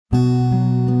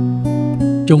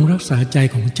จงรักษาใจ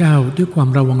ของเจ้าด้วยความ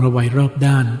ระวังระไวรอบ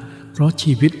ด้านเพราะ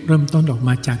ชีวิตเริ่มต้นออกม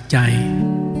าจากใจ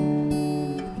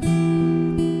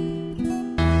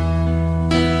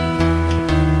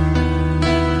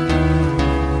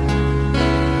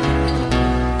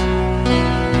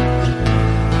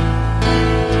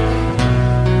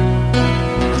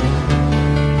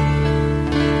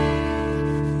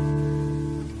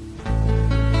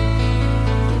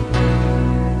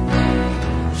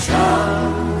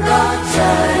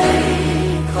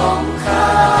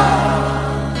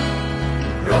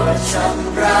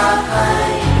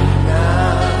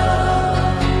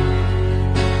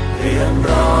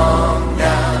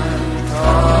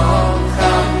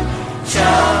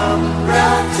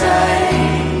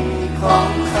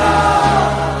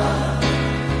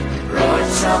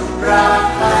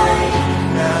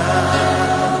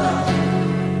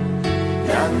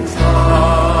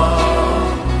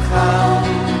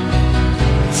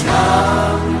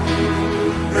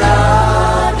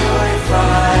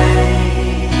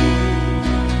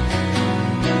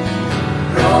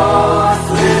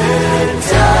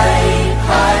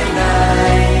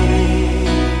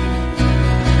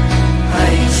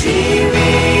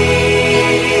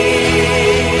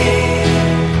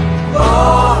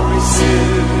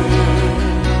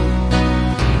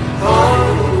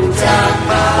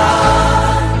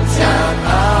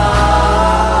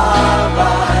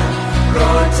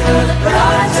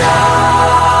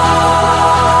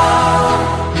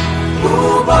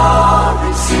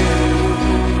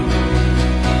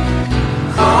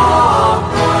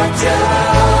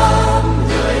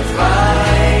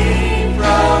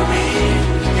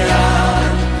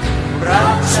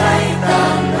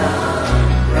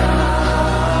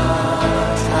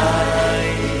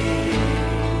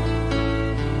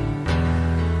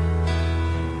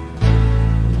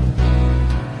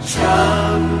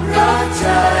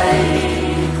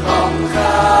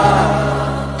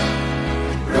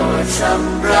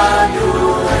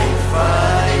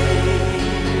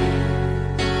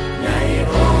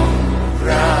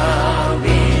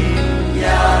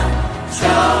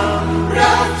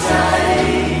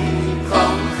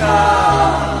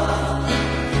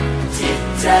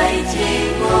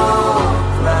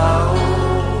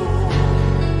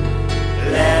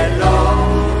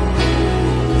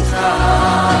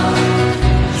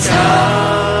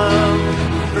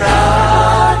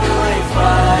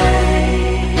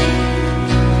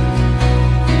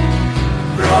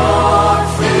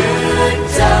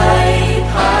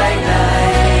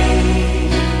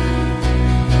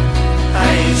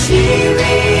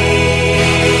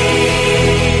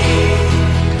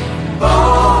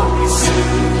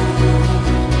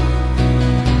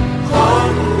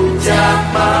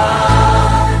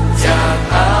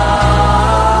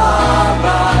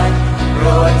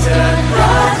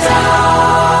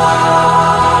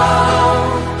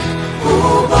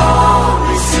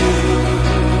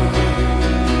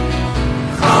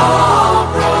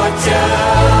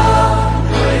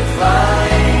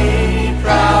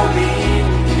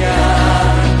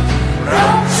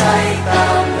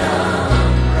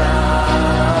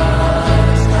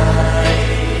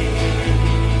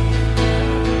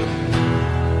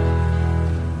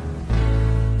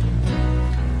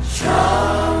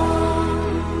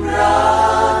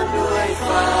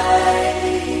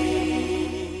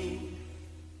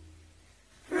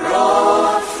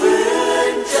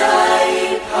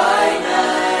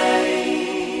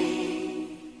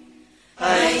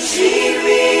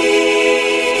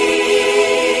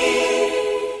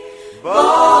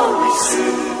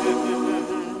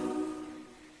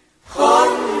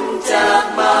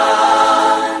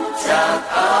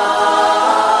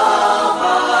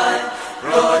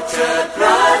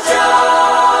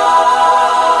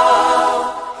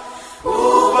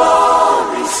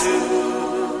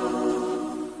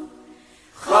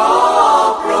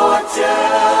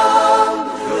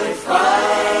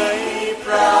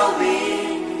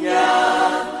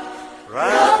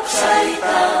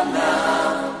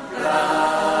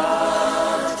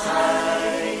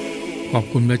ขอบ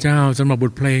คุณพระเจ้าสำหรับบ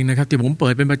ทเพลงนะครับที่ผมเปิ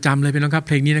ดเป็นประจำเลยพี่น้องครับเ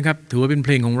พลงนี้นะครับถือว่าเป็นเพ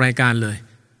ลงของรายการเลย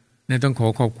ต้อง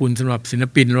ขอบคุณสำหรับศิล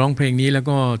ปินร้องเพลงนี้แล้ว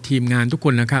ก็ทีมงานทุกค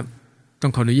นนะครับต้อ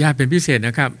งขออนุญาตเป็นพิเศษน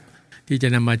ะครับที่จะ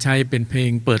นำมาใช้เป็นเพล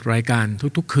งเปิดรายการ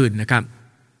ทุกๆคืนนะครับ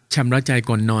ชำระใจ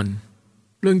ก่อนนอน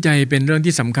เรื่องใจเป็นเรื่อง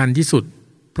ที่สำคัญที่สุด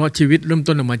เพราะชีวิตเริ่ม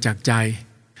ต้นออกมาจากใจ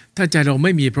ถ้าใจเราไ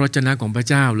ม่มีพระวจนะของพระ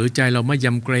เจ้าหรือใจเราไม่ย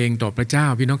ำเกรงต่อพระเจ้า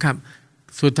พี่น้องครับ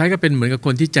สุดท้ายก็เป็นเหมือนกับค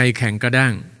นที่ใจแข็งกระด้า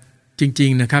งจริง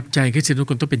ๆนะครับใจคริสเตียนทุก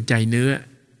คนต้องเป็นใจเนื้อ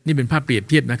นี่เป็นภาพเปรียบ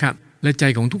เทียบนะครับและใจ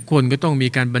ของทุกคนก็ต้องมี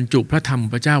การบรรจุพระธรรมขอ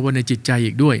งพระเจ้าไว้ในจิตใจ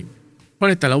อีกด้วยเพราะ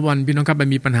ในแต่ละวันพี่น้องครับมัน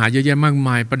มีปัญหาเยอะแยะมากม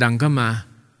ายประดังเข้ามา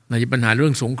ในปัญหาเรื่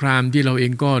องสงครามที่เราเอ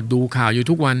งก็ดูข่าวอยู่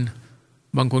ทุกวัน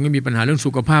บางคนก็มีปัญหาเรื่อง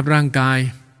สุขภาพร่างกาย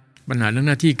ปัญหาเรื่องห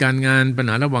น้าที่การงานปัญ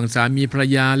หาระหว่างสามีภรร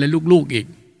ยาและลูกๆอีก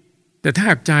แต่ถ้า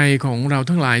หากใจของเรา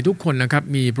ทั้งหลายทุกคนนะครับ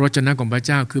มีพระวจนะของพระเ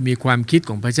จ้าคือมีความคิด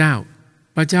ของพระเจ้า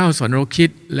พระเจ้าสอนเราคิด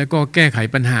และก็แก้ไข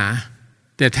ปัญหา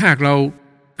แต่ถ้าหากเรา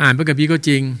อ่านพระคัมภีร์ก็จ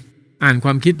ริงอ่านคว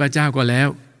ามคิดพระเจ้าก็แล้ว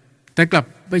แต่กลับ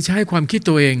ไปใช้ความคิด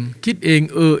ตัวเองคิดเอง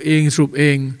เองสรุปเอ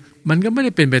งมันก็ไม่ไ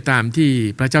ด้เป็นไปตามที่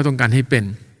พระเจ้าต้องการให้เป็น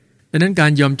ดังนั้นกา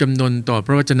รยอมจำนนต่อพ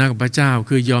ระวจนะของพระเจ้า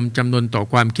คือยอมจำนนต่อ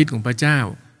ความคิดของพระเจ้า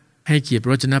ให้เกียรติพร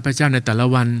ะวจนะพระเจ้าในแต่ละ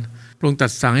วันพระองค์ตรั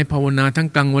สสั่งให้ภาวนาทั้ง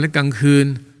กลางวันและกลางคืน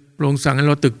พระองค์สั่งให้เ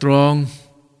ราตรึกตรอง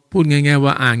พูดง่ายๆ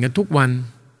ว่าอ่านกันทุกวัน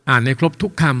อ่านในครบทุ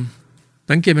กคำ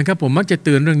สังเกตไหมครับผมมักจะเ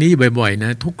ตือนเรื่องนี้บ่อยๆน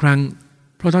ะทุกครั้ง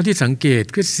เพราะเท่าที่สังเกต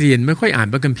คริสเตียนไม่ค่อยอ่าน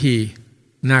พระคัมภีร์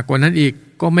หนักกว่านั้นอีก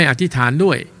ก็ไม่อธิษฐานด้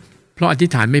วยเพราะอธิ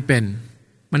ษฐานไม่เป็น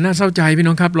มันน่าเศร้าใจพี่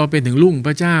น้องครับเราเป็นถึงลูกพ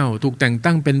ระเจ้าถูกแต่ง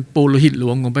ตั้งเป็นปุโรหิตหล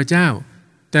วงของพระเจ้า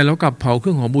แต่เรากลับเผาเค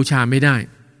รื่องหอมบูชาไม่ได้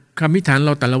คำอธิษฐานเร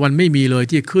าแต่ละวันไม่มีเลย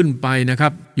ที่ขึ้นไปนะครั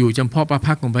บอยู่เฉพาะพระ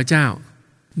พักของพระเจ้า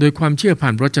โดยความเชื่อผ่า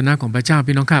นพระวจนะของพระเจ้า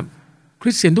พี่น้องครับค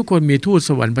ริสเตียนทุกคนมีทูตส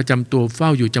วรรค์ประจำตัวเฝ้า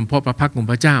อยู่เฉพาะพระพักของ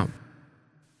พระเจ้า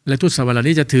และทูตสวรรค์เหล่า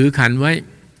นี้จะถือขันไว้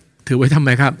ถือไว้ทำไม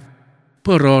ครับเ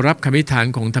พื่อรอรับคำอธิษฐาน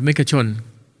ของธรรมิกชน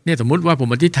เนี่ยสมมติว่าผม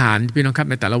อธิษฐานพี่น้องครับ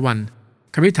ในแต่ละวัน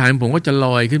คำอธิษฐานผมก็จะล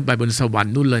อยขึ้นไปบนสวรร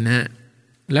ค์นู่นเลยนะฮะ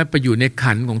และไปอยู่ใน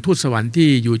ขันของทูตสวรรค์ที่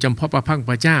อยู่เฉพาะพระพักของ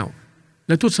พระเจ้าแ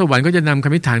ละทูตสวรรค์ก็จะนำค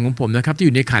ำอธิษฐานของผมนะครับที่อ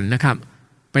ยู่ในขันนะครับ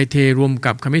ไปเทรวม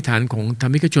กับคำอธิษฐานของธร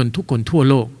รมิกชนทุกคนทั่ว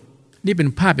โลกนี่เป็น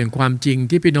ภาพแห่งความจริง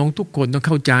ที่พี่น้องทุกคนต้องเ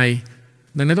ข้าใจ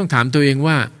ดังนั้นต้องถามตัวเอง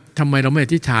ว่าทำไมเราไม่อ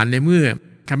ธิษฐานในเมื่อ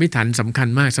คำอธิษฐานสำคัญ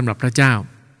มากสำหรับพระเจ้า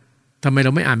ทำไมเร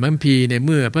าไม่อ่านพระคัมภีร์ในเ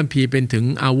มื่อพระคัมภีร์เป็นถึง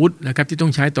อาวุธนะครับที่ต้อ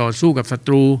งใช้ต่อสู้กับศัต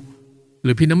รูห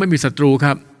รือพี่น้องไม่มีศัตรูค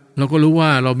รับเราก็รู้ว่า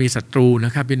เรามีศัตรูน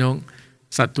ะครับพี่น้อง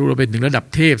ศัตรูเราเป็นถึงระดับ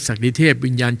เทพศักดิเทพวิ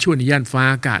ญญาณชั่วในย่านฟ้า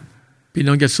อากาศพี่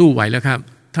น้องจะสู้ไหวแล้วครับ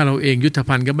ถ้าเราเองยุทธ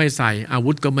ภัณฑ์ก็ไม่ใส่อา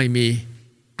วุธก็ไม่มี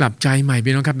กลับใจใหม่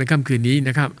พี่น้องครับในค่ำคืนนี้น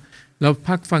ะครับเรา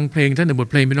พักฟังเพลงท่านหนึ่งบท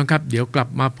เพลงพี่น้องครับเดี๋ยวกลับ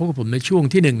มาพบกับผมในช่วง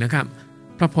ที่1นะครับ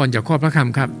พระพรจากข้อพระค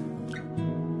ำครับ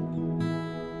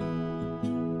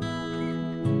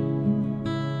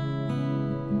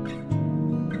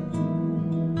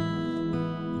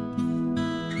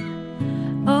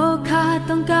โอ้ข้า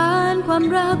ต้องการความ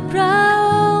รักพระอ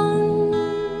งค์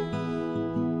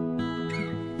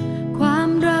ความ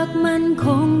รักมั่นค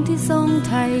งที่ทรงไ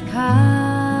ถ่ค่า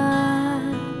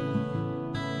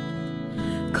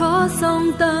ขอทรง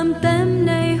เติมเต็มใ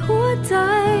นหัวใจ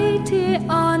ที่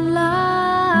อ่อนล้า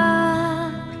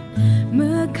เ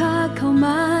มื่อข้าเข้าม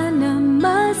าน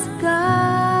มัสกา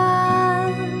ร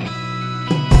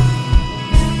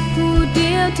ผู้เ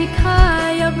ดียวที่ข้า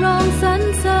อยากร้องสรร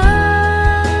เสริญ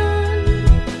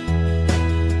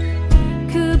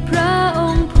คือพระอ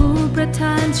งค์ผู้ประท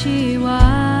านชีวา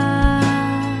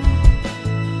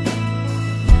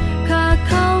ข้าเ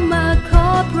ข้ามาขอ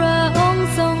พระองค์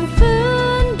ทรงฟื้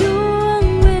นดวง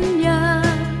วิญญา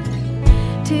ณ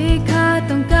ที่ข้า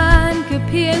ต้องการคือเ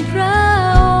พียงพระ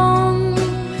องค์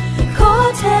ขอ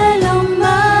เทลงม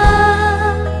า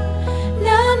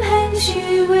น้ำแห่งชี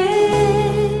วิ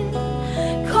ต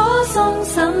ขอทรง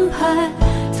สัมผัส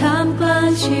ท่ามกลาง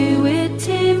ชีวิต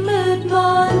ที่มืดม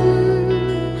น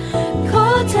ขอ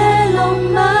เทลง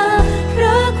มาพร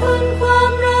ะคุณควา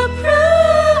มรักพระ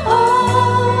อ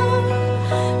งค์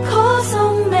ขอทร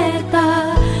งเมตตา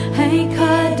ให้ข้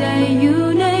าได้อยู่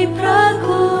ในพระ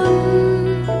คุณ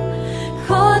ข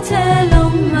อเทล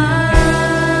งมา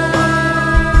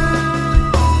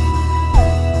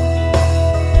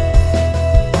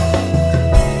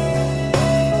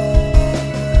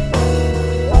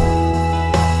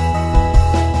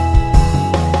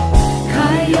ข้า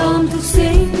ยอมทุก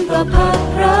สิ่งเพื่อพัก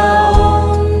พระอ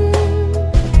งค์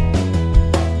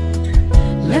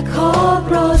และขอโป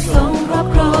รดทรงรับ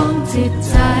ครองจิต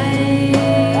ใจ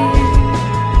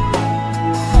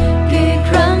กี่ค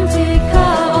รั้งที่ข้า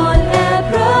อ่อนแอ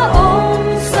พระอง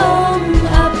ค์ทรง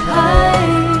อภัย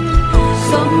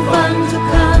ทรงฟังทุก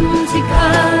คำที่ข้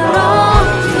าร้อง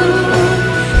ทูล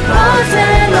ขอเท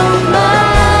ลงมา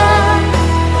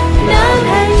น้ำ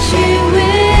แห่งชี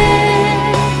วิต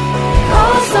ขอ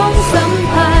ทรงสัม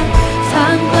ผัสทา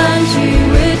งกลางชี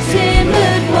วิตที่มื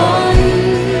ดมน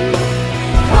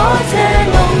ขอเท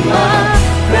ลงมา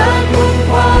พระคุณ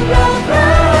ความรักพร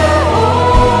ะอง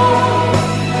ค์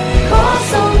ขอ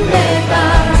ทรงเมตตา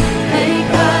ให้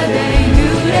ข้าได้อ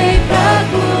ยู่ในพระ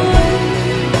คุณ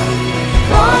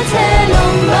ขอเทล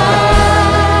งมา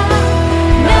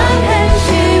น้ำแห่ง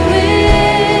ชีวิ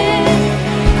ต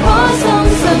ขอทรง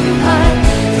สัมผัส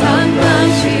ทางกลาง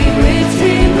ชีวิต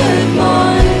ที่มืดม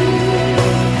น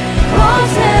ขอ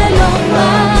เทลงม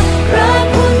าพระ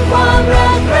คุณความ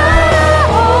รักพระ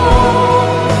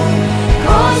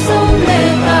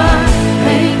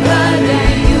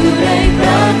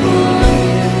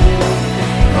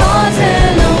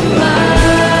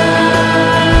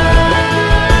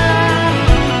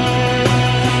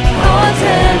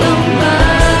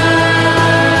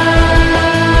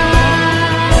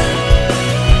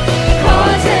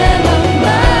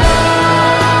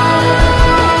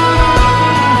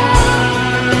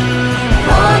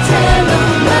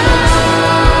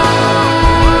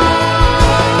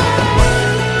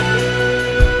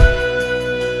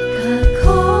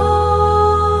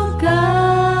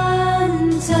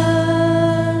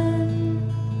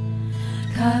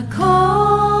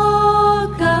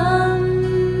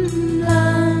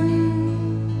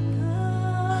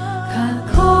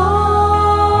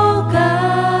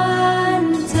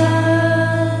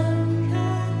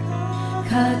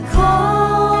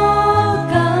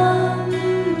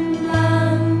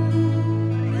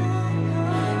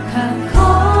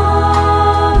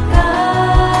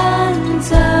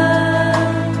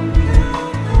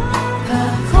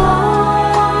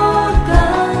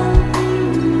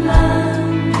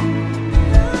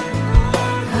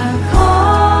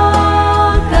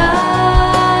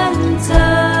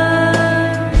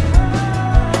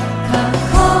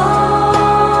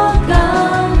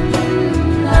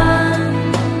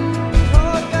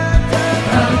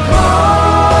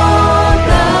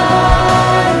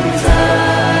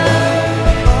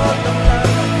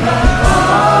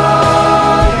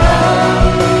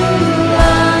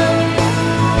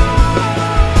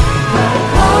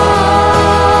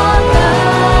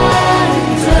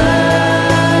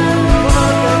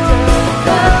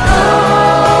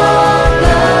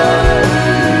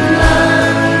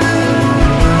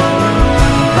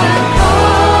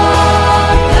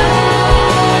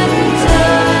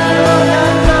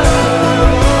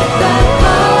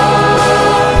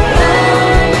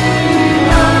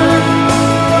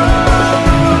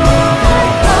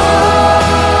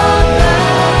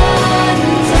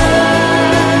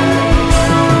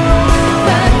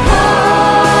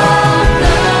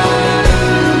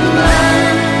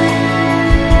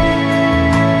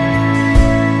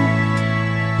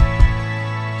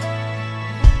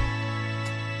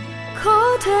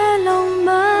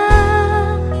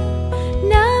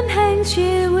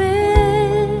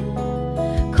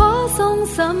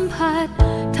สัมผัส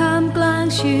ท่ามกลาง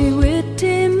ชีวิต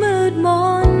ที่มืดม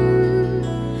น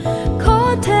ขอ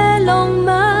เทลง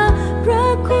มาพระ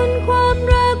คุณความ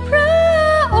รักพระ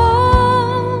อง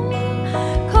ค์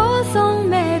ขอทรง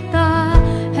เมตตา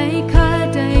ให้ข้า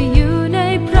ได้อยู่ใน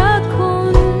พระคุ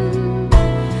ณ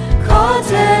ขอเ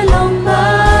ทลงมา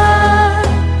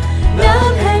น้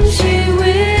ำแห่งชี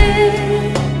วิ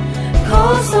ตขอ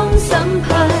ทรงสัม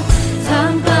ผัสท่า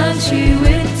มกลางชี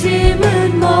วิตที่มื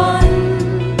ดมน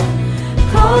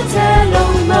ขอเทล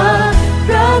งมาพ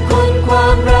ระคุณควา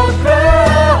มรักพระ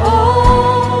อ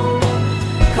งค์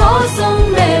ขอทรง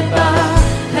เมตตา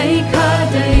ให้ข้า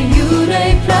ได้อยู่ใน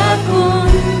พระคุ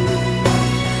ณ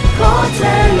ขอเท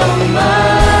ลงมา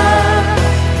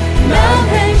น้ำ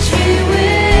แห่งชี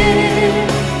วิต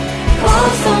ขอ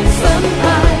ทรงสัม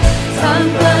ผัสท่าม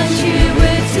กลางชี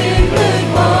วิตที่มืด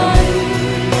มน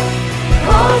ข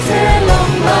อเทลง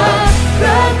มาพร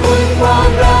ะคุณความ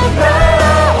รักพระ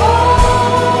อ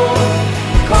งค์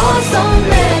ขอทรงเ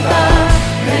มตตา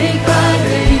ให้ข้าไ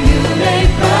ด้อยู่ใน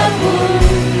พระคุณ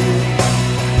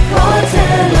ขอเท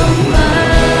ลงมา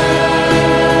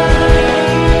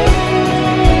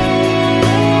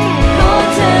ขอ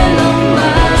เทลงม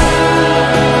า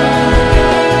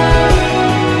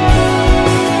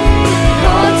ข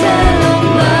อเทลง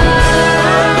มา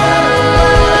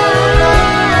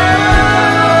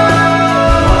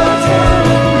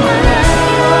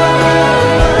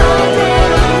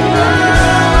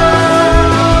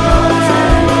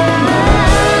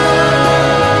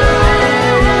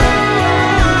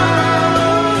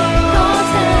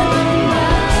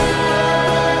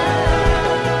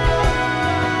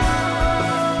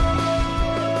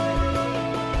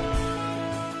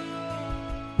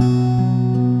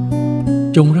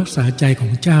จงรักษาใจขอ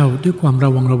งเจ้าด้วยความร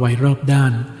ะวังระไวรอบด้า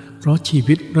นเพราะชี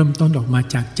วิตเริ่มต้นออกมา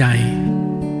จากใจ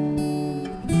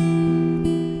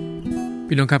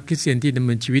พี่น้องครับคริสเตียนที่ดำเ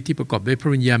นินชีวิตที่ประกอบด้วยพระ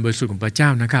วิญญาณบริสุทธิ์ของพระเจ้า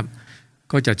นะครับ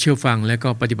ก็จะเชื่อฟังและก็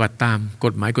ปฏิบัติตามก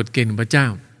ฎหมายกฎเกณฑ์ของพระเจ้า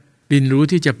เรียนรู้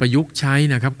ที่จะประยุกต์ใช้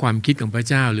นะครับความคิดของพระ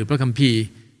เจ้าหรือพระคัมภีร์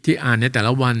ที่อ่านในแต่ล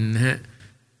ะวันนะฮะ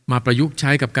มาประยุกต์ใช้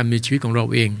กับการมีชีวิตของเรา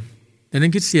เองดังนั้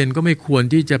นคริสเตียนก็ไม่ควร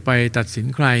ที่จะไปตัดสิน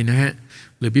ใครนะฮะ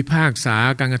หรือพิพากษา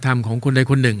การกระทำของคนใด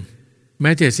คนหนึ่งแ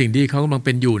ม้แต่สิ่งที่เขากำลังเ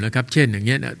ป็นอยู่นะครับเช่นอย่างเ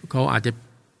งี้ยเขาอาจจะ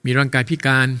มีร่างกายพิก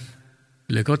าร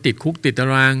หรือเขาติดคุกติดตา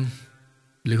ราง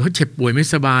หรือเขาเจ็บป่วยไม่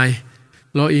สบาย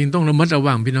เราเองต้องระมัดระ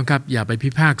วังพี่น้องครับอย่าไปพิ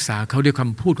พากษาเขาด้วยค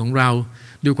ำพูดของเรา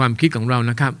ด้วยความคิดของเรา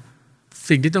นะครับ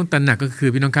สิ่งที่ต้องตระหนักก็คือ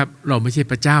พี่น้องครับเราไม่ใช่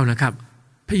พระเจ้านะครับ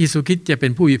พระเยซูคริสต์จะเป็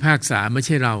นผู้พิพากษาไม่ใ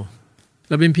ช่เรา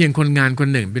เป็นเพียงคนงานคน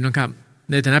หนึ่งพี่น้องครับ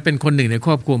ในฐานะเป็นคนหนึ่งในค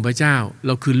รอบครัวพระเจ้าเ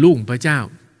ราคือลูกพระเจ้า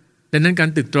ดังนั้นการ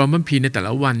ตึกตรองพระคัมภีร์ในแต่ล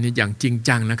ะวันเนี่ยอย่างจริง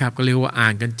จังนะครับก็เรียกว่าอ่า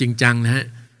นกันจริงจังนะฮะ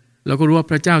เราก็รู้ว่า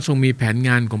พระเจ้าทรงมีแผนง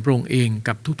านของพระองค์เอง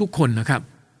กับทุกๆคนนะครับ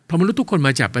เพราะมนุษย์ทุกคนม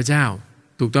าจากพระเจ้า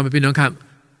ถูกต้องไหมพี่น้องครับ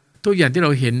ทุกอย่างที่เรา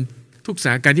เห็นทุกสถ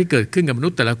านการณ์ที่เกิดขึ้นกับมนุ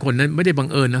ษย์แต่ละคนนั้นไม่ได้บัง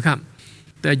เอิญนะครับ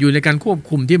แต่อยู่ในการควบ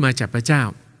คุมที่มาจากพระเจ้า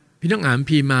พี่น้องอ่าน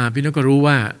พีมาพี่น้องก็รู้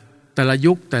ว่าแต่ละ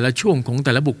ยุคแต่ละช่วงของแ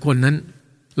ต่ละบุคคลนั้น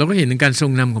เราก็เห็นถึงการทร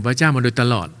งนำของพระเจ้ามาโดยต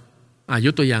ลอดย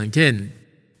กตัวอย่างเช่น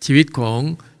ชีวิตของ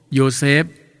โยเซฟ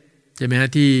ใช่ไหมฮะ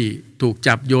ที่ถูก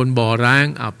จับโยนบ่อร้าง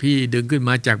พี่ดึงขึ้น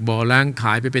มาจากบ่อร้างข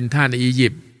ายไปเป็นทาสในอียิ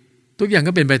ปต์ทุกอย่าง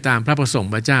ก็เป็นไปตามพระประสง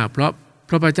ค์พระเจ้าเพราะ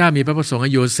พระเจ้ามีพระประสงค์ให้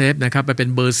โยเซฟนะครับไปเป็น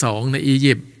เบอร์2ในอี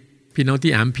ยิปต์พี่น้อง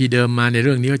ที่อ่านพีเดิมมาในเ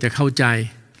รื่องนี้ก็จะเข้าใจ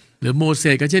หรือโมเส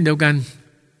สก็เช่นเดียวกัน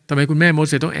ทำไมคุณแม่โมเ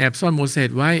สสต้องแอบซ่อนโมเสส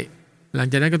ไว้หลัง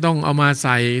จากนั้นก็ต้องเอามาใ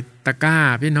ส่ตะกร้า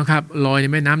พี่น้องครับลอยใน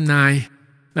แม่น้ำไนล์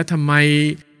แล้วทำไม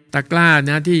ตะกร้า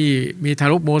นะที่มีทา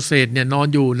รกโมเสสเนี่ยนอน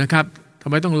อยู่นะครับทำ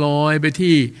ไมต้องลอยไป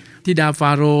ที่ดาฟ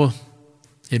าโรห์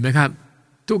เห็นไหมครับ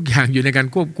ทุกอย่างอยู่ในการ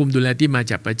ควบคุมดูแลที่มา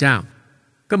จากพระเจ้า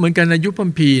ก็เหมือนกันในยุคพระคั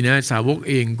มภีร์นะสาวก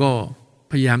เองก็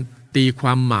พยายามตีคว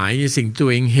ามหมายในสิ่งตัว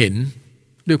เองเห็น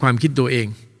ด้วยความคิดตัวเอง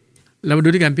เรามาดู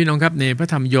ด้วยกันพี่น้องครับในพระ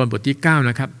ธรรมโยนบทที่9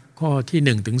นะครับข้อที่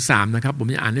1ถึง3นะครับผม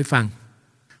จะอ่านให้ฟัง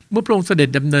เมื่อพระองค์เสด็จ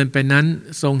ดำเนินไปนั้น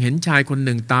ทรงเห็นชายคนห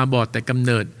นึ่งตาบอดแต่กำเ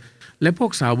นิดและพว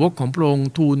กสาวกของพระองค์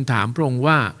ทูลถามพระองค์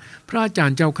ว่าพระอาจาร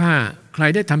ย์เจ้าข้าใคร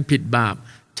ได้ทำผิดบาป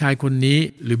ชายคนนี้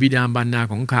หรือบิดามารดา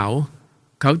ของเข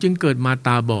าจึงเกิดมาต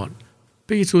าบอดพ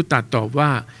ระเยซูตรัสตอบว่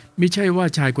ามิใช่ว่า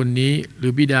ชายคนนี้หรื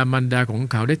อบิดามารดาของ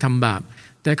เขาได้ทำบาป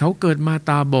แต่เขาเกิดมา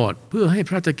ตาบอดเพื่อให้พ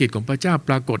ระราชกิจของพระเจ้าป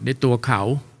รากฏในตัวเขา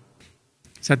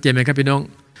ชัดเจนไหมครับพี่น้อง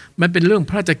มันเป็นเรื่อง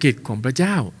พระราชกิจของพระเ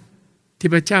จ้าที่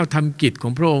พระเจ้าทำกิจขอ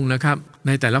งพระองค์นะครับใ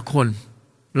นแต่ละคน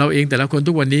เราเองแต่ละคน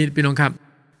ทุกวันนี้พี่น้องครับ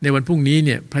ในวันพรุ่งนี้เ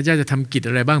นี่ยพระเจ้าจะทำกิจ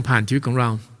อะไรบ้างผ่านชีวิตของเรา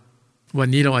วัน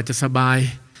นี้เราอาจจะสบาย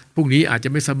พรุ่งนี้อาจจะ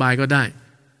ไม่สบายก็ได้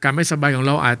การไม่สบายของเ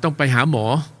ราอาจต้องไปหาหมอ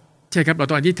ใช่ครับเรา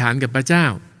ต้องอธิษฐานกับพระเจ้า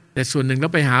แต่ส่วนหนึ่งเรา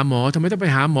ไปหาหมอทำไมต้องไป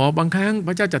หาหมอบางครั้งพ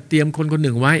ระเจ้าจัดเตรียมคนคนห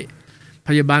นึ่งไว้พ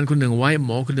ยาบาลคนหนึ่งไว้หม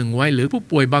อคนหนึ่งไว้หรือผู้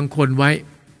ป่วยบางคนไว้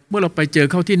เมื่อเราไปเจอ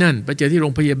เข้าที่นั่นไปเจอที่โร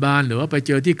งพยาบาลหรือว่าไปเ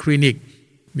จอที่คลินิก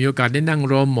มีโอกาสได้นั่ง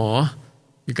รอหมอ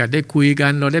มีโอกาสได้คุยกั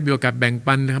นเราได้มีโอกาสแบ่ง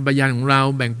ปันคำพยานของเรา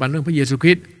แบ่งปันเรื่องพระเยซูค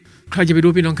ริสต์ใครจะไป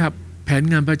รู้พี่น้องครับแผน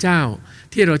งานพระเจ้า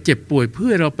ที่เราเจ็บป่วยเพื่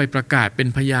อเราไปประกาศเป็น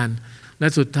พยานและ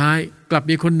สุดท้ายกลับ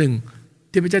มีคนหนึ่ง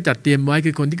ที่พระเจ้าจัดเตรียมไว้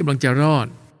คือคนที่กำลังจะรอด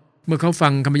เมื่อเขาฟั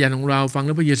งคำพยานของเราฟังเ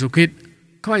รื่องพระเยซูคริสต์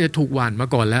เขาอาจจะถูกหว่านมา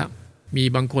ก่อนแล้วมี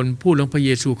บางคนพูดเรื่องพระเย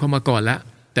ซูเข้ามาก่อนแล้ว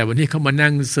แต่วันนี้เขามานั่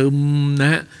งซึมนะ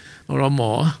ฮะรอหม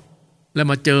อแล้ว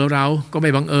มาเจอเราก็ไม่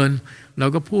บังเอิญเรา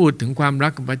ก็พูดถึงความรั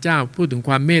กของพระเจ้าพูดถึงค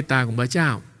วามเมตตาของพระเจ้า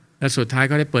และสุดท้าย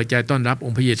ก็ได้เปิดใจต้อนรับอ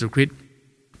งค์พระเยซูคริสต์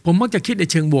ผมมักจะคิดใน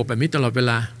เชิงบวกแบบนี้ตลอดเว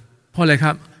ลาเพราะอะไรค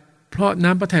รับเพราะ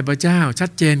น้ำพระทัยพระเจ้าชัด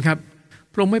เจนครับ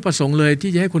พระองค์ไม่ประสงค์เลย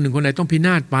ที่จะให้คนหนึ่งคนใดต้องพิน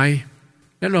าศไป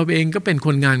และเราเองก็เป็นค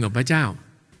นงานของพระเจ้า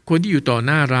คนที่อยู่ต่อห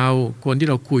น้าเราคนที่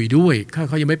เราคุยด้วย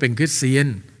เขายังไม่เป็นคริสเตียน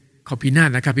เขาพินาศ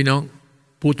นะครับพี่น้อง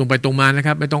พูดตรงไปตรงมานะค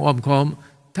รับไม่ต้องอ้อมค้อม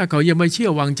ถ้าเขายังไม่เชื่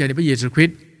อวางใจในพระเยซูคริส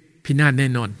ต์พินาศแน่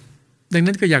นอนดัง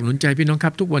นั้นก็อยากหนุนใจพี่น้องค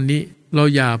รับทุกวันนี้เรา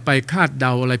อย่าไปคาดเด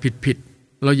าอะไรผิด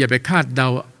เราอย่าไปคาดเดา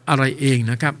อะไรเอง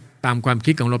นะครับตามความ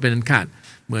คิดของเราเป็นอันขาด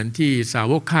เหมือนที่สา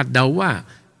วกคาดเดาว่า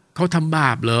เขาทำบ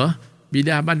าปเหรอบิ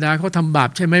ดาบรรดาเขาทำบาป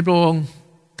ใช่ไหมพระองค์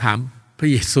ถามพระ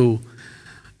เยซู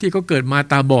ที่เขาเกิดมา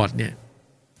ตาบอดเนี่ย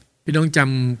พี่น้องจ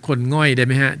ำคนง่อยได้ไ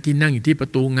หมฮะที่นั่งอยู่ที่ปร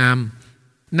ะตูงาม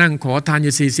นั่งขอทานอ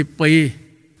ยู่40 ปี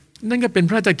นั่นก็เป็นพ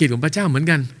ระราชกิจของพระเจ้าเหมือน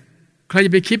กันใครจ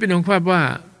ะไปคิดพี่น้องครับว่า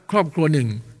ครอบครัวหนึ่ง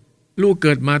ลูกเ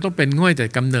กิดมาต้องเป็นง่อยแต่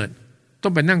กำเนิดต้อ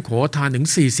งไปนั่งขอทานถึง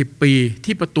40 ปี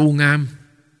ที่ประตูงาม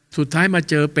สุดท้ายมา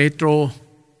เจอเปโตร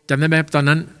จำได้ไหมตอน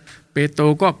นั้นเปโตร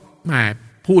ก็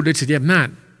พูดด้วยสิทธิอำนาจ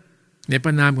ในพร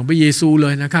ะนามของพระเยซูเล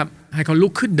ยนะครับให้เขาลุ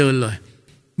กขึ้นเดินเลย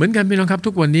เหมือนกันพี่น้องครับ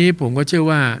ทุกวันนี้ผมก็เชื่อ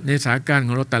ว่าในสถานการณ์ข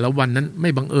องเราแต่ละวันนั้นไม่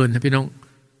บังเอิญนะพี่น้อง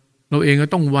เราเองก็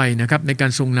ต้องไวนะครับในกา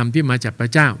รทรงนำที่มาจากพระ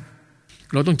เจ้า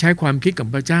เราต้องใช้ความคิดของ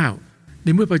พระเจ้าใน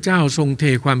เมื่อพระเจ้าทรงเท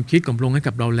ความคิดของพระองค์ให้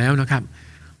กับเราแล้วนะครับ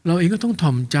เราเองก็ต้องถ่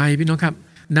อมใจพี่น้องครับ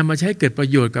นำมาใช้เกิดประ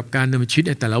โยชน์กับการดำเนินชีวิตใ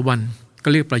นแต่ละวันก็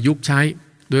เรียกประยุกต์ใช้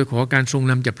โดยขอการทรง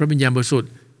นำจากพระวิญญาณบริสุทธิ์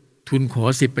ทูลขอ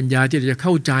สิทธิปัญญาที่จะเ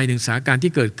ข้าใจถึงสถานการณ์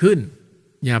ที่เกิดขึ้น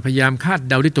อย่าพยายามคาด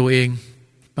เดาด้วยตัวเอง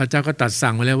พระเจ้าก็ตรัส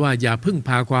สั่งไว้แล้วว่าอย่าพึ่งพ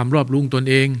าความรอบรู้ตน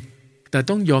เองแต่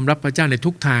ต้องยอมรับพระเจ้าใน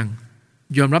ทุกทาง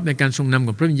ยอมรับในการทรงนำข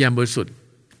องพระวิญญาณบริสุทธิ์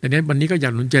ดังนั้นวันนี้ก็อยา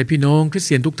กหนุนใจพี่น้องคริสเ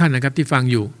ตียนทุกท่านนะครับที่ฟัง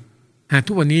อยู่หาก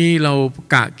ทุกวันนี้เรา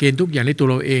กะเกณฑ์ทุกอย่างในตัว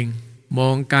เราเองมอ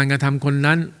งการกระทำคน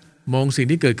นั้นมองสิ่ง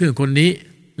ที่เกิดขึ้นกับคนนี้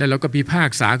แล้วเราก็พิพา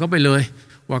กษาเขาไปเลย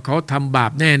ว่าเขาทำบา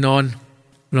ปแน่นอน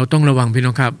เราต้องระวังพี่น้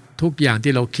องครับทุกอย่าง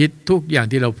ที่เราคิดทุกอย่าง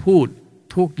ที่เราพูด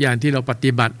ทุกอย่างที่เราป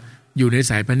ฏิบัติอยู่ใน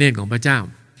สายพระเนตรของพระเจ้า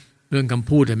เรื่องคำ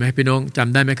พูดเห็นไหมพี่น้องจ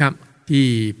ำได้ไหมครับที่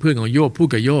เพื่อนของโยบพูด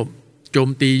กับโยบโจม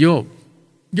ตีโย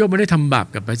บไม่ได้ทำบาป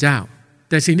กับพระเจ้า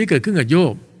แต่สิ่งที่เกิดขึ้นกับโย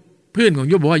บเพื่อนของ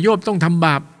โยบบอกว่าโยบต้องทำบ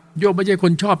าปโยบไม่ใช่ค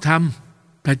นชอบท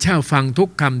ำพระเจ้าฟังทุก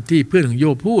คำที่เพื่อนของโย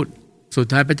บพูดสุด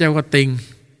ท้ายพระเจ้าก็ติง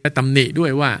และตำหนิด้ว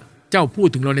ยว่าเจ้าพูด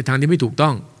ถึงเราในทางที่ไม่ถูกต้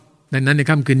องดังนั้นใน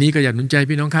ค่ำคืนนี้ก็อยากหนุนใจ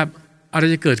พี่น้องครับอะไร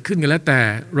จะเกิดขึ้นกันแล้วแต่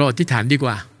เราอธิษฐานดีก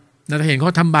ว่าถ้าเห็นเขา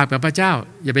ทำบาปกับพระเจ้า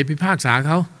อย่าไปพิพากษาเ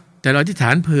ขาแต่เราอธิษฐ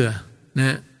านเผื่อน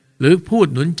ะหรือพูด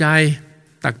หนุนใจ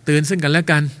ตักเตือนซึ่งกันและ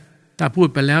กันถ้าพูด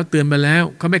ไปแล้วเตือนไปแล้ว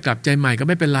เขาไม่กลับใจใหม่ก็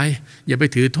ไม่เป็นไรอย่าไป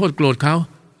ถือโทษโกรธเขา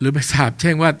หรือไปสาปแ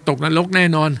ช่งว่าตกนรกแน่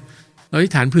นอนเราอธิ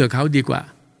ษฐานเผื่อเขาดีกว่า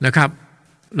นะครับ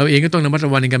เราเองก็ต้องระมัดร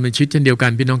ะวังในการดำเนินชีวิตเช่นเดียวกั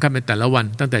นพี่น้องครับในแต่ละวัน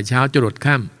ตั้งแต่เช้าจรด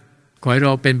ค่ำขอให้เร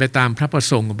าเป็นไปตามพระประ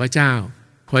สงค์ของพระเจ้า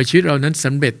ขอให้ชีวิตเรานั้นส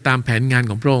ำเร็จตามแผนงาน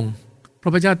ของพระองค์เพรา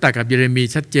ะพระเจ้าตรัสกับเยเรมี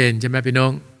ชัดเจนใช่ไหมพี่น้อ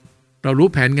งเรารู้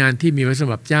แผนงานที่มีไว้สำ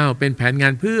หรับเจ้าเป็นแผนงา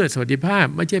นเพื่อสวัสดิภาพ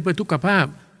ไม่ใช่เพื่อทุกขภาพ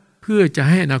เพื่อจะ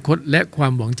ให้อนาคตและควา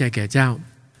มหวังใจแก่เจ้า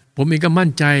ผมเองก็มั่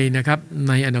นใจนะครับ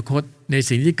ในอนาคตใน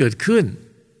สิ่งที่เกิดขึ้น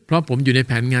เพราะผมอยู่ในแ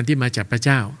ผนงานที่มาจากพระเ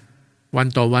จ้าวัน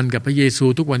ต่อวันกับพระเยซู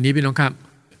ทุกวันนี้พี่น้องครับ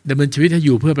ดำเนินชีวิตให้อ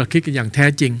ยู่เพื่อประคิดกันอย่างแท้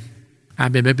จริง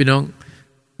เป็นไหมพี่น้อง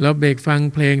เราเบรกฟัง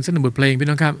เพลงสักหนึ่งบทเพลงพี่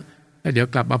น้องครับแล้วเดี๋ยว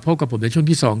กลับมาพบกับผมในช่วง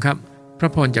ที่2ครับพร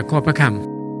ะพรจากข้อพระคำพ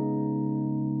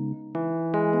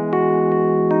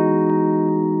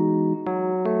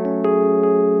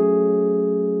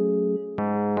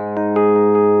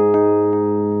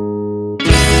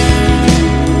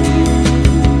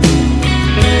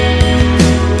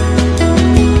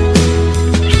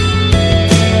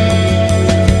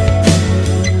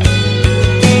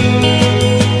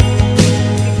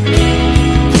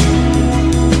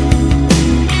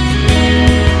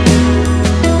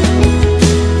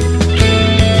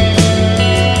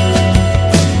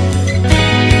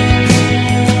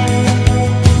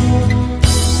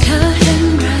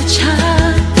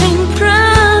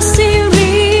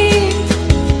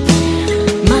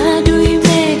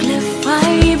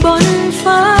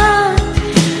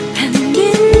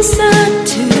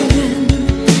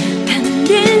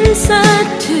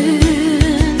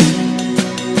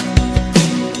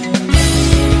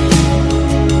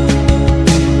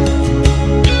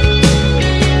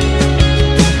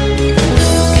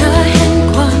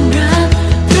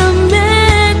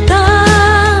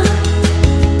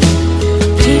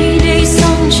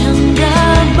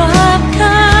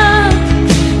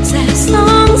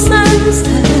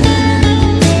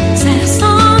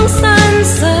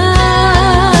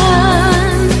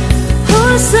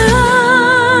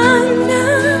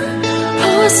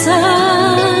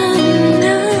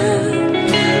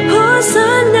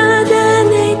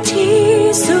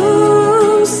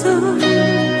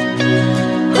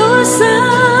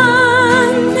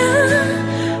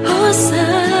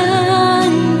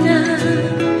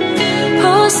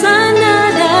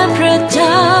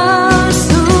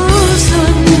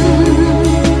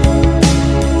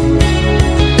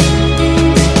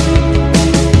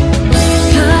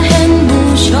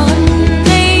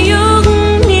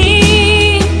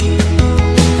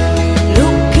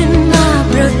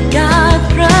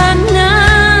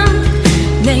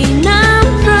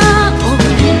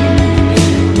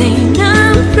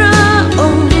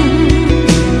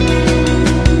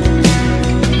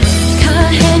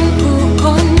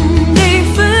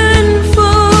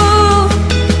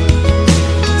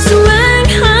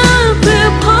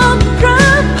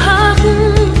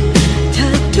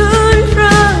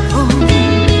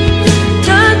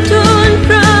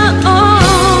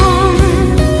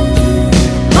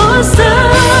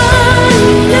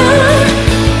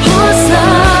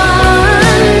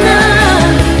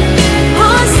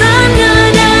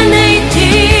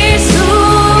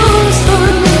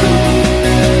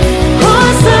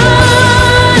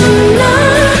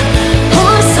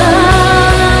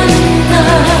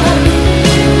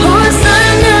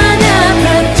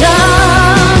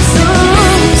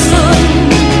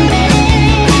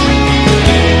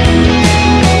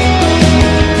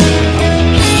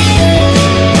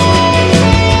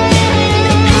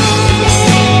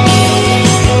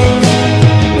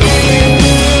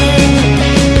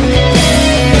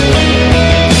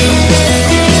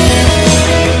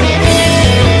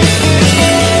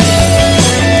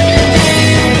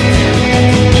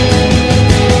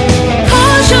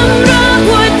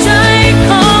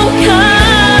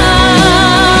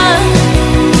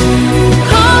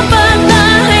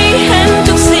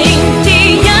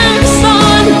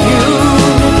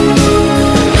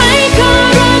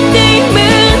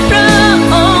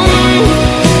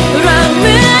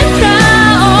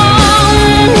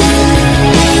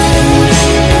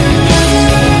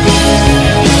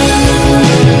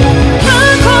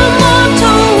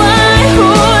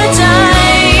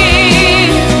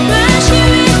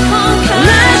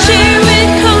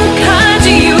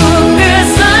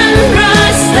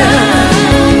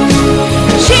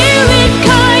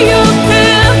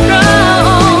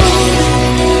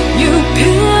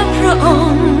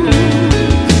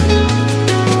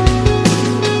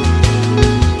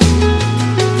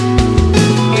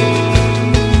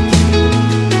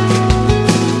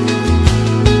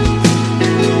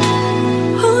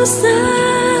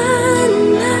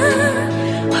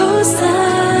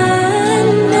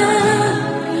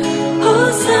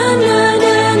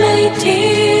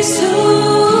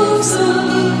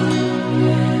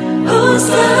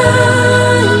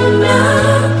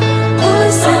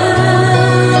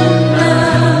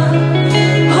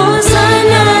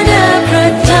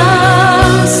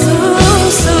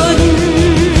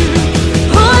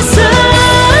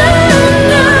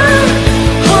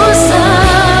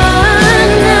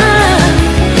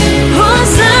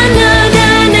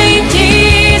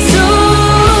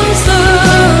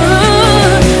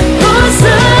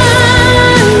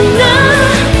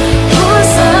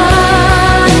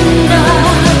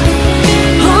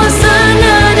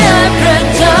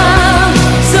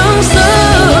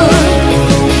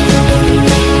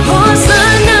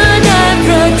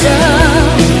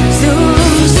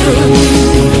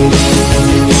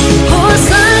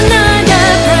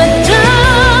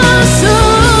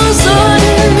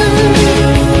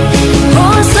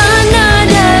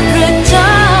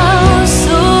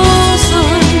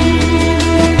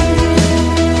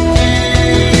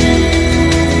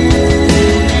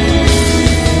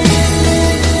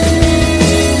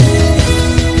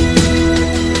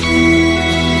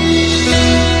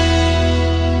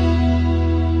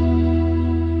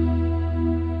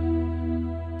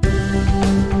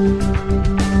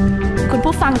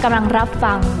กำลังรับ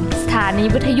ฟังสถานี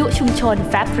วิทยุชุมชน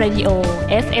แฟบเรดิโอ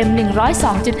FM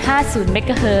 102.50 เมก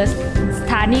ะเฮิรตซ์ส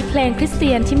ถานีเพลงคริสเตี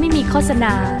ยนที่ไม่มีโฆษณ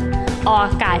าออกอ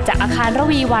ากาศจากอาคารระ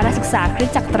วีวารศึกษาคริส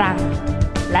ตจักรตรัง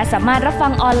และสามารถรับฟั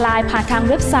งออนไลน์ผ่านทาง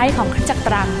เว็บไซต์ของคริสตจักรต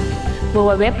รัง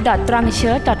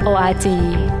www.trangchurch.org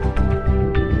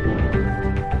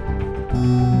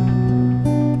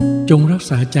จงรัก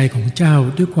ษาใจของเจ้า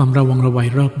ด้วยความระวังระไว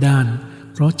รอบด้าน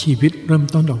เพราะชีวิตเริ่ม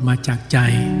ต้นออกมาจากใจ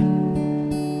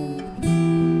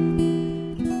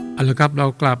เอาละครับเรา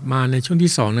กลับมาในช่วง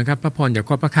ที่2นะครับพระพรจาก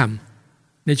ข้อพระค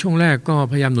ำในช่วงแรกก็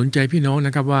พยายามหนุนใจพี่น้องน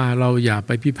ะครับว่าเราอย่าไ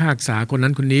ปพิพากษาคนนั้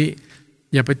นคนนี้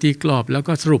อย่าไปตีกรอบแล้ว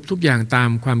ก็สรุปทุกอย่างตาม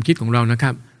ความคิดของเรานะค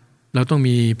รับเราต้อง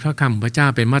มีพระคำพระเจ้า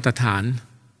เป็นมาตรฐาน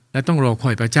และต้องรอค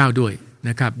อยพระเจ้าด้วยน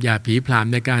ะครับอย่าผีผลาม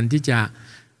ในการที่จะ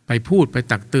ไปพูดไป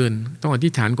ตักเตือนต้องอธิ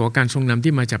ษฐานขอการทรงนำ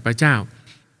ที่มาจากพระเจ้า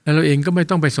แล้วเราเองก็ไม่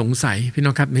ต้องไปสงสัยพี่น้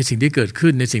องครับในสิ่งที่เกิดขึ้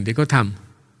นในสิ่งที่เขาท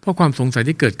ำเพราะความสงสัย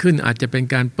ที่เกิดขึ้นอาจจะเป็น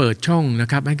การเปิดช่องนะ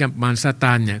ครับให้กับมารซาต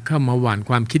านเนี่ยเข้ามาหว่าน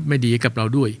ความคิดไม่ดีกับเรา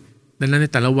ด้วยดังนั้นใน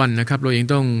แต่ละวันนะครับเราเอง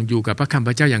ต้องอยู่กับพระคำพ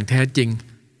ระเจ้าอย่างแท้จริง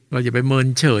เราอย่าไปเมิน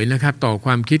เฉยนะครับต่อค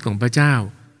วามคิดของพระเจ้า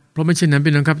เพราะไม่เช่นนั้น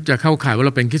พี่น้องครับจะเข้าข่ายว่าเร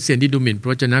าเป็นคริสเตียนที่ดูหมิ่นพระ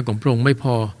วจนะของพระองค์ไม่พ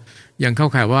อยังเข้า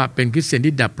ข่ายว่าเป็นคริสเตียน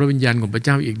ที่ดับพระวิญญาณของพระเ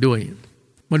จ้าอีกด้วย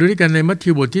มาดูด้วยกันในมัทธิ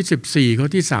วบทที่14ข้อ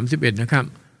ที่31นะครับ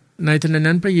ในขณะ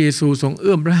นั้นพระเยซูทรงเ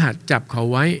อื้อมพระหัตถ์จับเขา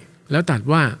ไว้แล้วตรัส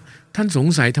ว่าท่านสง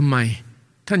สัยทำไม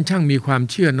ท่านช่างมีความ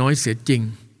เชื่อน้อยเสียจริง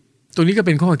ตรงนี้ก็เ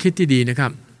ป็นข้อคิดที่ดีนะครั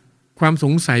บความส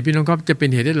งสัยพี่น้องครับจะเป็น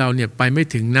เหตุให้เราเนี่ยไปไม่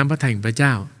ถึงน้ำพระทัยของพระเจ้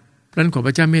าเพราะฉะนั้นขอพ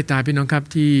ระเจ้าเมตตาพี่น้องครับ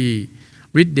ที่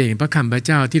ฤทธิ์เดชพระคำพระเ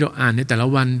จ้าที่เราอ่านในแต่ละ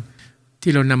วัน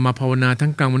ที่เรานำมาภาวนาทั้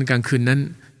งกลางวันกลางคืนนั้น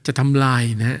จะทำลาย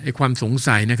นะไอ้ความสง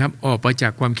สัยนะครับออกไปจา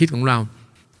กความคิดของเรา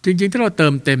จริงๆถ้าเราเติ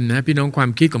มเต็มนะพี่น้องความ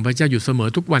คิดของพระเจ้าอยู่เสมอ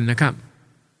ทุกวันนะครับ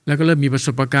แล้วก็เริ่มมีประส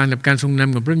บการณ์กับการทรงน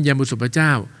ำของพระวิญญาณบริสุทธิ์พระเจ้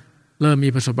าเริ่มมี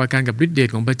ประสบการณ์กับฤทธิ์เดช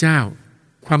ของพระเจ้า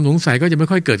ความสงสัยก็จะไม่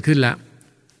ค่อยเกิดขึ้นแล้ว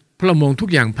เพราะเรามองทุก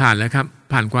อย่างผ่านแล้วครับ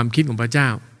ผ่านความคิดของพระเจ้า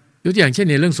ยกตัวอย่างเช่น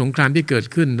ในเรื่องสงครามที่เกิด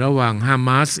ขึ้นระหว่างฮาม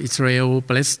าสอิสราเอลป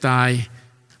าเลสไตน์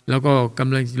แล้วก็ก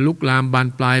ำลังลุกลามบาน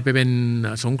ปลายไปเป็น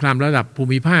สงครามระดับภู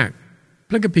มิภาคพ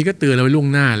ระคัมภีร์ก็เตือนเราไว้ล่วง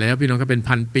หน้าแล้วพี่น้องก็เป็น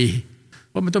พันปี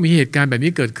ว่ามันต้องมีเหตุการณ์แบบ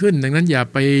นี้เกิดขึ้นดังนั้นอย่า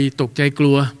ไปตกใจก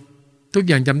ลัวทุก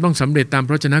อย่างจำต้องสำเร็จตามพ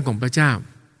ระวจนะของพระเจ้า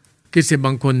คริสเตียนบ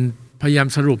างคนพยายาม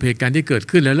สรุปเหตุการณ์ที่เกิด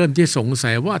ขึ้นแล้วเริ่มที่สง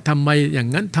สัยว่าทำไมอย่าง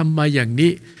นั้นทำไมอย่าง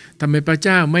นี้ทำไมพระเ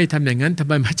จ้าไม่ทำอย่างนั้นทำ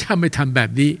ไมพระเจ้าไม่ทำแบบ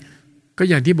นี้ก็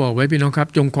อย่างที่บอกไว้พี่น้องครับ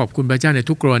จงขอบคุณพระเจ้าใน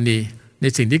ทุกกรณีใน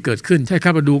สิ่งที่เกิดขึ้นใช่ครั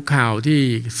บเราดูข่าวที่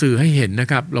สื่อให้เห็นนะ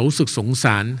ครับเรารู้สึกสงส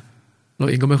ารเรา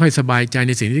เองก็ไม่ค่อยสบายใจใ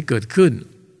นสิ่งที่เกิดขึ้น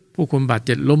ผู้คนบาดเ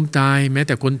จ็บล้มตายแม้แ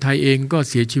ต่คนไทยเองก็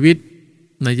เสียชีวิต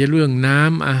ในเรื่องน้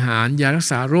ำอาหารยารัก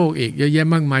ษาโรคอีกเยอะแยะ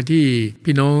มากมายที่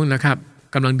พี่น้องนะครับ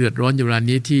กำลังเดือดร้อนอยู่เวลา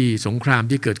นี้ที่สงคราม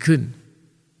ที่เกิดขึ้น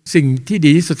สิ่งที่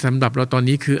ดีที่สุดสำหรับเราตอน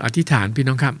นี้คืออธิษฐานพี่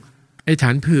น้องครับอธิษฐ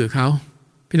านเผื่อเขา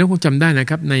พี่น้องคงจำได้นะ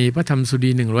ครับในพระธรรมสุดี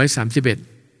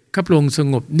131ข้าพระองค์ส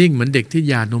งบนิ่งเหมือนเด็กที่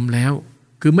หย่านมแล้ว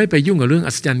คือไม่ไปยุ่งกับเรื่อง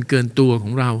อัศจรรย์เกินตัวขอ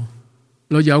งเรา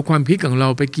อย่าเอาความคิดของเรา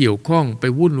ไปเกี่ยวข้องไป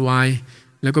วุ่นวาย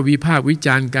แล้วก็วิพากษ์วิจ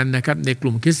ารณ์กันนะครับในก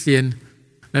ลุ่มคริสเตียน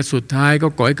และสุดท้ายก็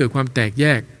ก่อให้เกิดความแตกแย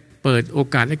กเปิดโอ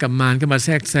กาสให้กับมารเข้ามาแ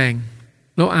ทรกแซง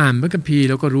เราอ่านพระคัมภีร์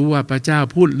เราก็รู้ว่าพระเจ้า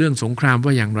พูดเรื่องสงครามว่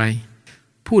าอย่างไร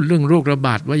พูดเรื่องโรคระบ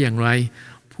าดว่าอย่างไร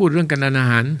พูดเรื่องการอา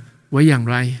หารไว้อย่าง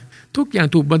ไรทุกอย่าง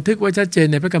ถูกบันทึกไว้ชัดเจน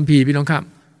ในพระคัมภีร์พี่น้องครับ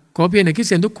ขอเพียงในคริสเ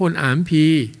ตียนทุกคนอ่านคัมภี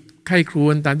ร์ใคร่ครว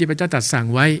ญตามที่พระเจ้าตรัสสั่ง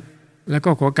ไว้แล้วก็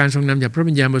ขอการทรงนำจากพระ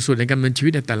วิญญาณบริสุทธิ์ในการดำเนินชีวิ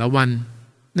ตในแต่ละวัน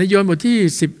ในยอห์นบทที่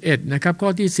11นะครับข้อ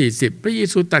ที่40พระเย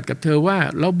ซูตรัสกับเธอว่า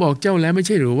เราบอกเจ้าแล้วไม่ใ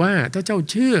ช่หรือว่าถ้าเจ้า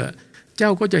เชื่อเจ้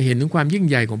าก็จะเห็นถึงความยิ่ง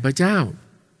ใหญ่ของพระเจ้า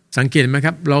สังเกตไหมค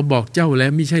รับเราบอกเจ้าแล้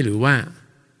วไม่ใช่หรือว่า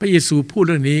พระเยซูพูดเ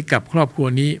รื่องนี้กับครอบครัว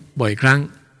นี้บ่อยครั้ง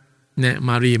เนี่ยม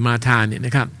ารีมาธาเนี่ยน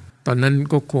ะครับตอนนั้น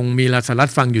ก็คงมีลาซารัส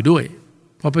ฟังอยู่ด้วย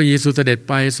เพราะพระเยซูเสด็จ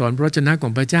ไปสอนพระวจนะขอ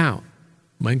งพระเจ้า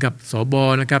เหมือนกับสบ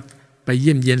นะครับไปเ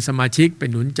ยี่ยมเยียนสมาชิกไป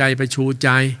หนุนใจไปชูใจ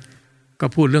ก็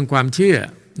พูดเรื่องความเชื่อ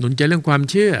หนุนใจเรื่องความ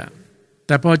เชื่อแ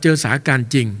ต่พอเจอสถานการณ์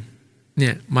จริงเนี่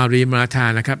ยมารีมาธา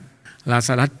นะครับลาซ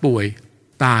ารัสป่วย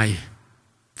ตาย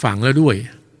ฝังแล้วด้วย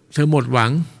เธอหมดหวั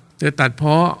งเธอตัด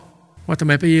พ้อว่าทำไ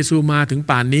มพระเยซูมาถึง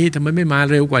ป่านนี้ทำไมไม่มา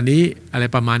เร็วกว่านี้อะไร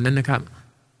ประมาณนั้นนะครับ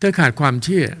เธอขาดความเ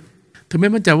ชื่อเธอไม่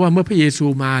มั่นใจว่าเมื่อพระเยซู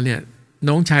มาเนี่ย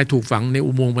น้องชายถูกฝังใน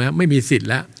อุโมงค์ไปแล้วไม่มีสิทธิ์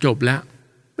แล้วจบแล้ว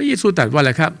พระเยซูตรัสว่าอะไ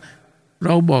รครับเร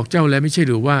าบอกเจ้าแล้วไม่ใช่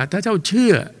หรือว่าถ้าเจ้าเชื่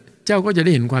อเจ้าก็จะไ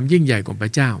ด้เห็นความยิ่งใหญ่ของพร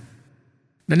ะเจ้า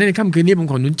ดังนั้นในค่ำคืนนี้ผม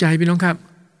ขอหนุนใจพี่น้องครับ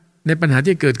ในปัญหา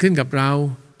ที่เกิดขึ้นกับเรา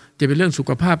จะเป็นเรื่องสุข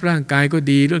ภาพร่างกายก็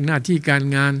ดีเรื่องหน้าที่การ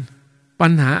งานปั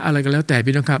ญหาอะไรก็แล้วแต่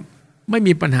พี่น้องครับไม่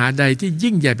มีปัญหาใดที่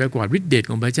ยิ่งใหญ่ไปกว่าฤทธิ์เดช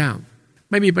ของพระเจ้า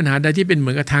ไม่มีปัญหาใดที่เป็นเหมื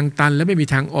อนกับทางตันและไม่มี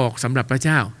ทางออกสำหรับพระเ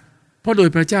จ้าเพราะโดย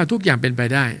พระเจ้าทุกอย่างเป็นไป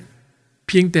ได้เ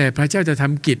พียงแต่พระเจ้าจะท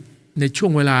ำกิจ ในช่ว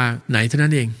งเวลาไหนเท่านั้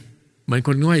นเองเหมือนค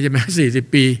นง่อยใช่ไหม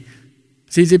40 ปี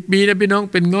40 ปีนะพี่น้อง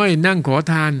เป็นง่อยนั่งขอ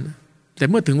ทานแต่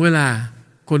เมื่อถึงเวลา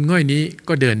คนง่อยนี้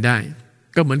ก็เดินได้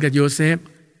ก็เหมือนกับโยเซฟ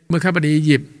เมื่อข้าพเจ้าอี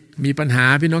ยิปต์มีปัญหา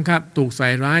พี่น้องครับถูกใส่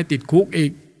ร้ายติดคุกอี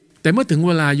กแต่เมื่อถึงเ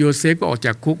วลาโยเซฟก็ออกจ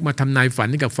ากคุกมาทำนายฝัน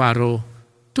ให้กับฟาโรห์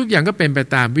ทุกอย่างก็เป็นไป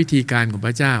ตามวิธีการของพ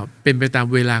ระเจ้าเป็นไปตาม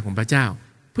เวลาของพระเจ้า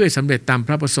เพื่อสำเร็จตามพ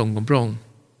ระประสงค์ของพระองค์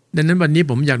ดังนั้นวันนี้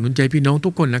ผมอยากหนุนใจพี่น้องทุ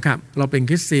กคนนะครับเราเป็น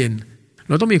คริสเตียนเ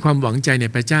ราต้องมีความหวังใจใน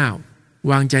พระเจ้า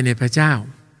วางใจในพระเจ้า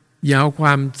อย่าเอาคว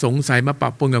ามสงสัยมาปะ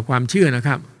ปนกับความเชื่อนะค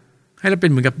รับให้เราเป็น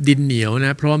เหมือนกับดินเหนียวน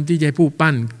ะพร้อมที่จะให้ผู้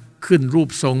ปั้นขึ้นรูป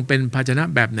ทรงเป็นภาชนะ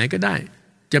แบบไหนก็ได้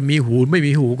จะมีหูไม่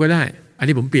มีหูก็ได้อัน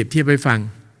นี้ผมเปรียบเทียบไปฟัง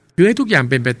คือให้ทุกอย่าง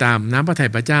เป็นไปตามน้ำพระทัย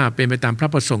พระเจ้าเป็นไปตามพระ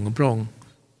ประสงค์ของพระองค์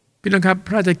พี่น้องครับพ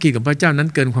ระราชกิจของพระเจ้านั้น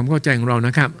เกินความเข้าใจของเราน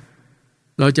ะครับ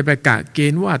เราจะไปกะเก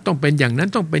ณฑ์ว่าต้องเป็นอย่างนั้น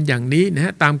ต้องเป็นอย่างนี้นะฮ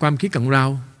ะตามความคิดของเรา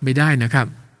ไม่ได้นะครับ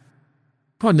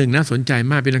ข้อหนึ่งน่าสนใจ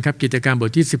มากพี่น้องครับกิจการบ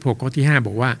ทที่16ข้อที่5บ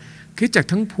อกว่าคริสตจักร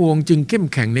ทั้งพวงจึงเข้ม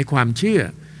แข็งในความเชื่อ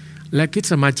และคริสต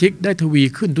สมาชิกได้ทวี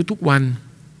ขึ้นทุกๆวัน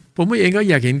ผมเองก็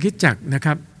อยากเห็นคริสตจักรนะค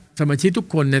รับสมาชิกทุก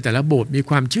คนในแต่ละโบสถ์มี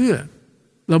ความเชื่อ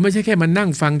เราไม่ใช่แค่มานั่ง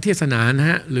ฟังเทศนานะ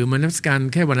ฮะหรือมานมัสการ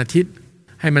แค่วันอาทิตย์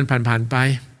ให้มันผ่านๆไป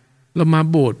เรามา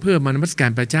โบสถ์เพื่อมานมัสกา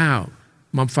รพระเจ้า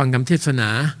มาฟังคำเทศนา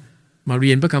มาเ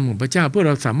รียนพระคำของพระเจ้าเพื่อเ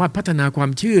ราสามารถพัฒนาควา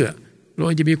มเชื่อเรา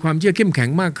จะมีความเชื่อเข้มแข็ง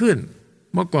มากขึ้น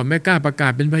เมื่อก่อนไม่กล้าประกา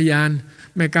ศเป็นพยาน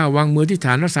ไม่กล้าวางมือที่ฐ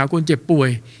านรักษาคนเจ็บป่วย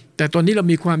แต่ตอนนี้เรา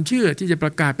มีความเชื่อที่จะปร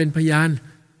ะกาศเป็นพยาน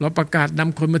เราประกาศน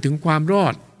ำคนมาถึงความรอ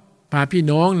ดพาพี่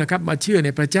น้องนะครับมาเชื่อใน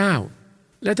พระเจ้า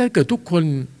และถ้าเกิดทุกคน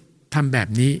ทำแบบ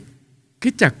นี้คริ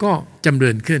สตจักรก็จำเ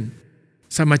ริญขึ้น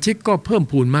สมาชิกก็เพิ่ม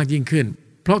พูนมากยิ่งขึ้น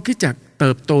เพราะคริสตจักรเ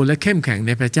ติบโตและเข้มแข็งใ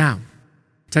นพระเจ้า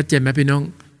ชัดเจนไหมพี่น้อง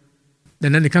ดั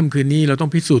งนั้นในค่ำคืนนี้เราต้อ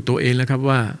งพิสูจน์ตัวเองแล้วครับ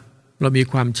ว่าเรามี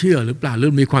ความเชื่อหรือเปล่าหรื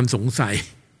อมีความสงสัย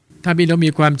ถ้าเรามี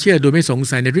ความเชื่อโดยไม่สง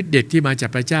สัยในฤทธิ์เดชที่มาจา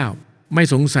กพระเจ้าไม่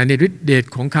สงสัยในฤทธิ์เดช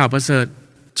ของข่าวประเสริฐ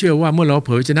เชื่อว่าเมื่อเราเ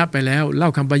ผยชนะไปแล้วเล่า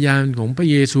คำพยานของพระ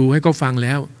เยซูให้เขาฟังแ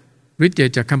ล้วฤทธิ์เดช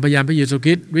จากคำพยานพระเยซูค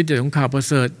ริสต์ฤทธิ์เดชของข่าวประ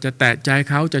เสริฐจะแตะใจ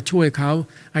เขาจะช่วยเขา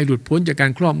ให้หลุดพ้นจากกา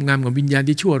รครอบงำของวิญญาณ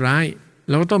ที่ชั่วร้าย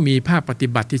เราก็ต้องมีภาคปฏิ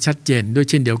บัติที่ชัดเจนด้วย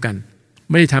เช่นเดียวกัน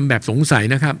ไม่ได้ทำแบบสงสัย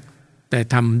นะครับแต่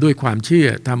ทำด้วยความเชื่อ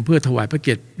ทำเพื่อถวายพระเ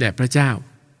กียรติแด่พระเจ้า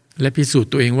และพิสูจน์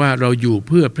ตัวเองว่าเราอยู่เ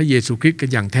พื่อพระเยซูคริสต์กัน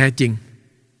อย่างแท้จริง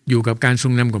อยู่กับการทร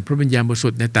งนำของพระวิญญาณบริสุ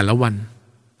ทธิ์ในแต่ละวัน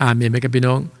อาเมนไหมครับพี่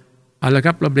น้องเอาละค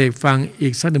รับเราเบรกฟังอี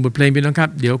กสักหนึ่งบทเพลงพี่น้องครับ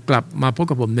เดี๋ยวกลับมาพบ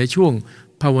กับผมในช่วง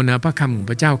ภาวนาพระคำของ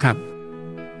พระเจ้าครับ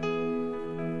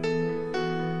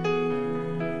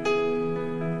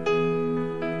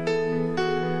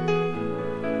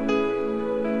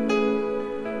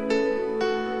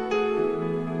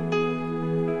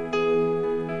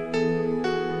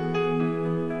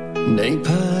ในพ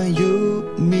ายุ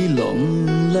มีลม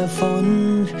และฝน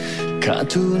ข้า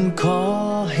ทูลขอ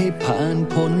ให้ผ่าน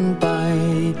พ้นไป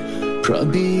พระ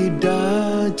บิดา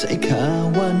ใจข้า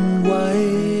หวั่นไหว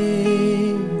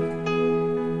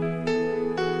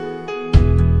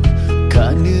ข้า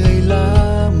เหนื่อยล้า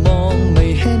มองไม่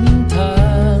เห็นทา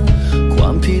งควา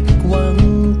มผิดหวัง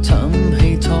ทำให้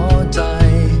ท้อใจ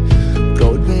โปร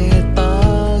ดเมตตา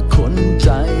คนใจ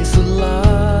สลา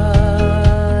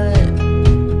ย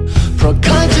เพราะ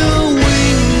ข้าจะ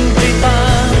วิ่งไปตา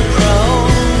มพระอ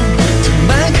งค์ถึงแ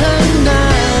ม้ข้างหน้า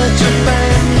จะเป็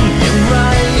นอย่างไร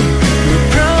เมื่อ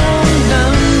พระองค์น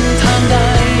ำทางใด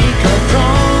ข้าพร้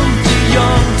อม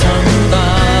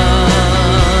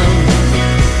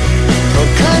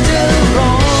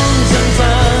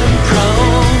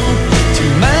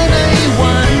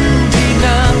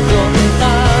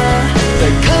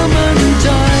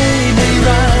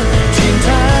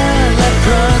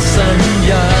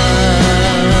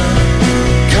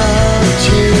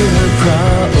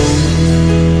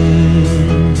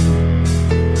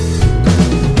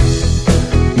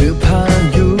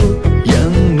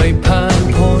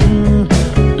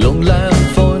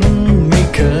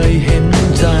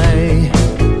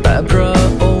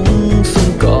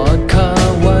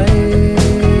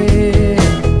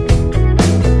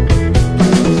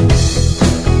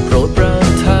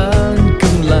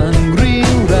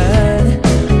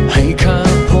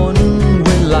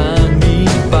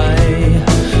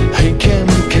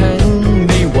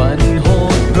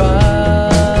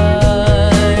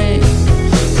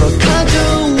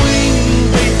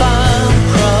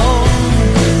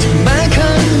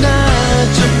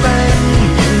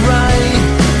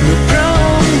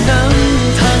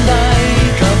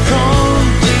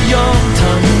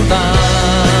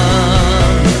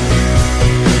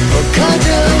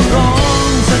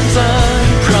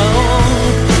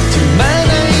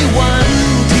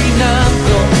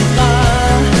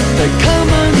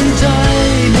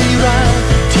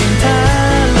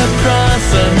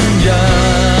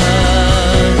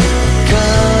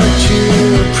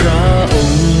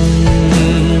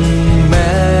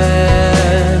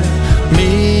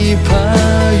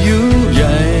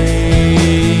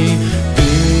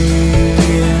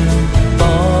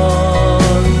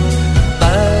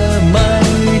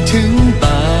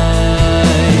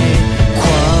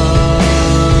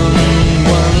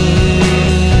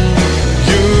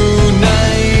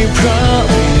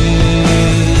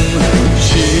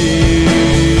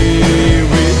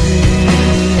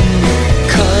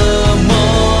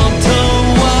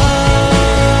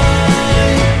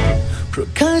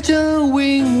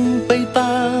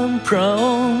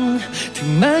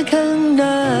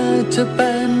จะเ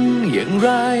ป็นอย่างไร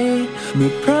เมื่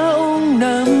อพระองค์น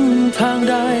ำทาง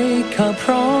ใดข้าพ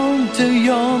ร้อมจะย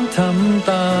อมทำ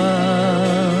ตา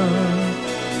ม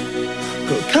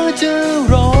ก็ข้าจะ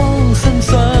ร้องสรรเ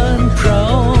สริญพระ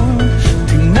องค์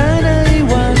ถึงแม้ใน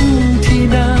วันที่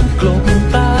น้ำกลบ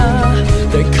ตา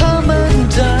แต่ข้ามั่น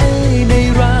ใจใน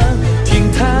รักเที่ยง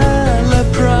แท้และ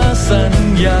พระสัญ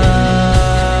ญา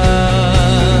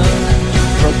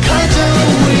เพราะข้าจะ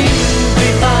วิ่งไป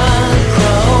ตามพร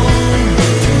ะองค์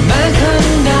ถึงแม้ข้าง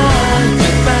หน้าจะ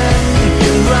เป็นอย่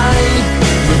างไร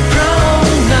เมื่อพระอง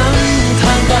ค์นำท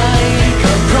างไป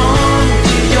ข้าพร้อมจ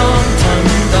ะยอมท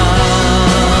ำตา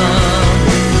ม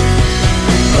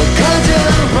เพราะข้าจะ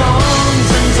ร้อง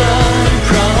สรรเสริญพ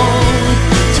ระองค์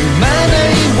ถึงแม้ใน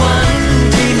วัน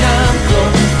ที่น้ำกล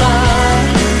บตา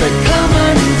แต่ข้า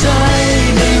มั่นใจ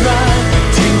ในรัก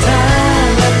เที่ยงแท้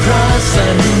และพระสั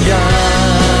ญญา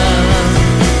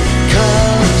ข้า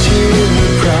เชื่อ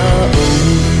พระองค์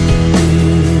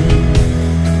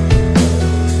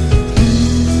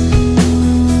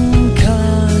ข้า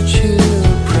เชื่อ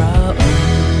พระองค์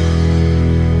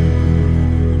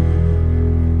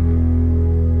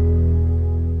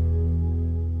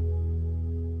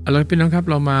เอาล่ะพี่น้องครับ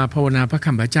เรามาภาวนาพระค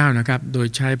ำพระเจ้านะครับโดย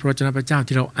ใช้พระวจนะพระเจ้า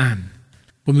ที่เราอ่าน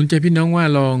ผมหนุนใจพี่น้องว่า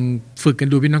ลองฝึกกัน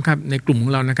ดูพี่น้องครับในกลุ่มขอ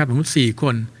งเรานะครับผม4 ค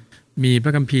นมีพร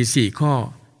ะคัมภีร์4 ข้อ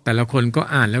แต่ละคนก็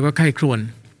อ่านแล้วก็ไข้ครวญ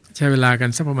ใช้เวลากัน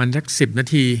สักประมาณสัก10 นา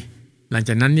ทีหลังจ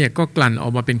ากนั้นเนี่ยก็กลั่นออ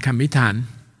กมาเป็นคำอธิษฐาน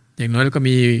อย่างน้อยแล้วก็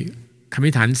มีคำอ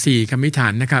ธิษฐาน4 คำอธิษฐา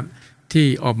นนะครับที่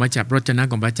ออกมาจากพระวจนะ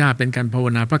ของพระเจ้าเป็นการภาว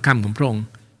นาพระคำของพระองค์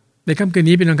ในค่ำคืน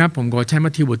นี้พี่น้องครับผมขอใช้มั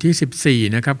ทธิวบทที่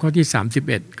14นะครับข้อที่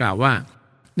31กล่าวว่า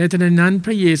ในขณะนั้นพ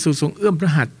ระเยซูทรงเอื้อมพร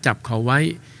ะหัตถ์จับเขาไว้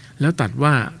แล้วตรัส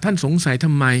ว่าท่านสงสัยท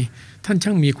ำไมท่าน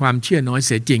ช่างมีความเชื่อน้อยเ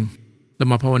สียจริงเรา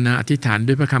มาภาวนาอธิษฐาน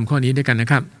ด้วยพระคำข้อนี้ด้วยกันนะ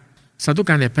ครับสาธุ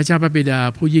การแด่พระเจ้าพระบิดา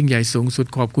ผู้ยิ่งใหญ่สูงสุด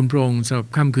ขอบคุณพระองค์สำหรับ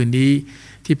ค่ำคืนนี้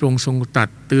ที่พระองค์ทรงตรัส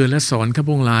เตือนและสอนข้าพ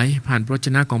ระองค์หลายผ่านพระวจ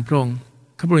นะของพระองค์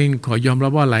ข้าพระองค์ขอยอมรั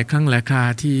บว่าหลายครั้งหลายครา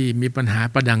ที่มีปัญหา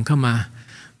ประดังเข้ามา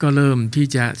ก็เริ่มที่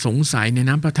จะสงสัยใน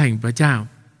น้ำพระทัยของพระเจ้า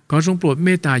ขอทรงโปรดเม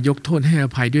ตตายกโทษให้อ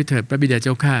ภัยด้วยเถิดพระบิดาเ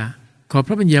จ้าข้าขอพ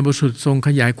ระปัญญาบริสุทธิ์ทรงข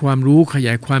ยายความรู้ขย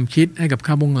ายความคิดให้กับ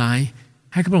ข้าพระองค์หลาย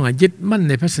ให้ข้าพระองค์ยึดมั่น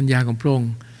ในพระสัญญาของพระองค์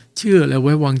เชื่อและไ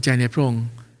ว้วางใจในพระองค์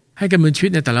ให้การดำเนินชีวิ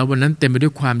ตในแต่ละวันนั้นเต็มไปด้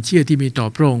วยความเชื่อที่มีต่อ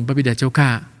พระองค์พระบิดาเจ้าข้า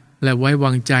และไว้ว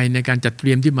างใจในการจัดเต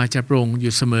รียมที่มาจากพระองค์อ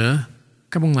ยู่เสมอ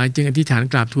ข้าพระองค์หลายจึงอธิษฐาน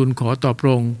กราบทูลขอต่อพระ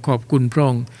องค์ขอบคุณพระอ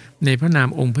งค์ในพระนาม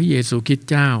องค์พระเยซูคริสต์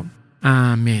เจ้าอา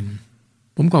เมน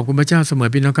ผมขอบคุณพระเจ้าเสมอ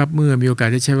พี่น้องครับเมื่อมีโอกาส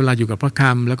ได้ใช้เวลาอยู่กับพระค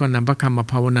ำแล้วก็นำพระคำมา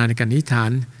ภาวนาในการอธิษฐา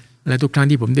นและทุกครั้ง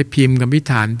ที่ผมได้พิมพ์คำอธิษ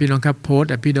ฐานพี่น้องครับโพสต์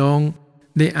พี่น้อง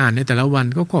ได้อ่านในแต่ละวัน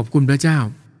ก็ขอบคุณพระเจ้า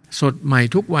สดใหม่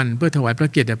ทุกวันเพื่อถวายพระ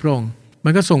เกียรติแด่พระองค์มั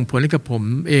นก็ส่งผลให้กับผม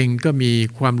เองก็มี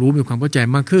ความรู้มีความเข้าใจ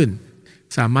มากขึ้น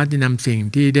สามารถที่นำสิ่ง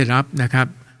ที่ได้รับนะครับ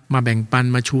มาแบ่งปัน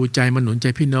มาชูใจมาหนุนใจ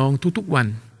พี่น้องทุกๆวัน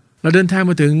เราเดินทาง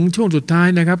มาถึงช่วงสุดท้าย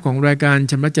นะครับของรายการ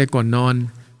ชำระใจก่อนนอน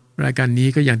รายการนี้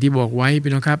ก็อย่างที่บอกไว้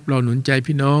พี่น้องครับเราหนุนใจ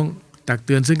พี่น้องตักเ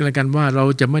ตือนซึ่งกันและกันว่าเรา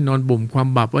จะไม่นอนบ่มความ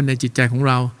บาปไว้ในจิตใจของ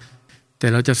เราแต่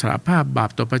เราจะสารภาพบาป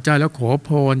ต่อพระเจ้าแล้วขอพ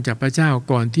รจากพระเจ้า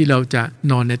ก่อนที่เราจะ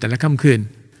นอนในแต่ละค่ำคืน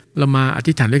เรามาอ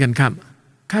ธิษฐานด้วยกันครับ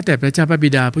ข้าแต่พระเจ้าพระบิ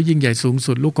ดาผู้ยิ่งใหญ่สูง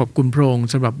สุดลูกขอบคุณพระองค์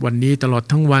สำหรับวันนี้ตลอด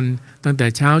ทั้งวันตั้งแต่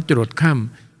เช้าจรดค่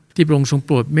ำที่พระองค์ทรงโป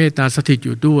รดเมตตาสถิตอ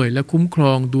ยู่ด้วยและคุ้มคร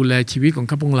องดูแลชีวิตของ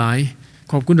ข้าพงหลาย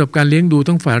ขอบคุณสำหรับการเลี้ยงดู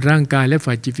ทั้งฝ่ายร่างกายและ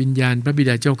ฝ่ายจิตวิญญาณพระบิ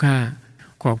ดาเจ้าข้า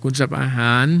ขอบคุณสำหรับอาห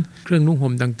ารเครื่องนุ่ง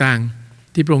ห่มต่าง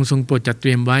ๆที่พระองค์ทรงโปรดจัดเต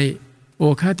รียมไว้โอ้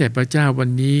ข้าแต่พระเจ้าวัน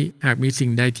นี้หากมีสิ่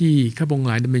งใดที่ข้าพงห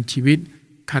ลายดำเนินชีวิต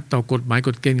ขัดต่อกฎหมายก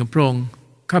ฎเกณฑ์ของพระองค์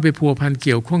เข้าไปพัวพันเ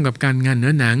กี่ยวข้องกับการงานเ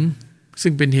นื้อหนังซึ่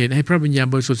งเป็นเหตุให้พระวิญญาณ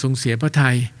บริสุทธิ์ทรงเสียพระทั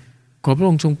ยขอพระ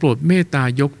องค์ทรงโปรดเมตตา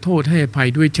ยกโทษให้อภัย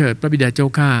ด้วยเถิดพระบิดาเจ้า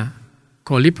ข้าข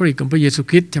อฤทธิ์พระฤทธิ์ของพระเยซู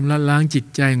คริสต์ชำระล้างจิต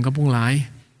ใจของข้าพงหลาย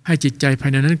ให้จิตใจภา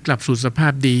ยในนั้นกลับสู่สภา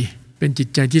พดีเป็นจิต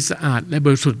ใจที่สะอาดและบ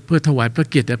ริสุทธิ์เพื่อถวายพระ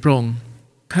เกียรติแด่พระองค์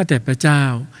ข้าแต่พระเจ้า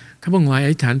ข้าพงหลายอ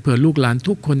ธิษฐานเผื่อลูกหลาน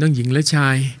ทุกคนทั้งหญิงและชา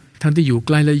ยทั้งที่อยู่ใ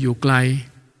กล้และอยู่ไกล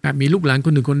หากมีลูกหลานค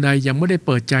นหนึ่งคนใดยังไม่ได้เ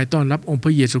ปิดใจต้อนรับองค์พร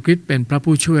ะเยซูคริสต์เป็นพระ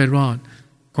ผู้ช่วยรอด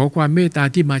ขอความเมตตา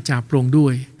ที่มาจากพระองค์ด้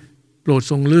วยโปรด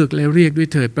ทรงเลือกและเรียกด้วย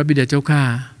เถิดพระบิดาเจ้าข้า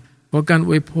ขอการอ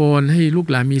วยพรให้ลูก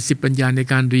หลานมีสิบปัญญาใน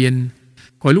การเรียน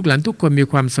ขอลูกหลานทุกคนมี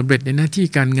ความสำเร็จในหน้าที่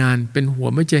การงานเป็นหัว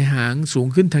ไม่ใจหางสูง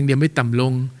ขึ้นทางเดียวไม่ต่ำล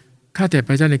งข้าแต่พ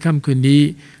ระเจ้าในค่ำคืนนี้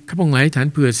ข้าพงหลายฐาน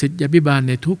เผื่อศิษยาภิบาลใ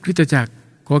นทุกคริสตจักร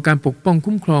ขอการปกป้อง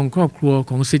คุ้มครองครอบครัว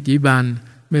ของศิษยาภิบาล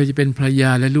ไม่ว่าจะเป็นภรรย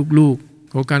าและลูก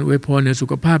ๆขอการอวยพรในสุ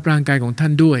ขภาพร่างกายของท่า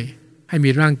นด้วยให้มี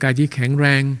ร่างกายที่แข็งแร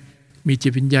งมีจิ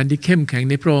ตวิญญาณที่เข้มแข็ง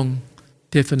ในพระองค์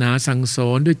เทศนาสั่งสอ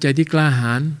นด้วยใจที่กล้าห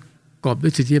าญกอบด้ว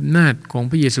ยสิทธิอำนาจของ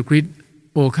พระเยซูคริสต์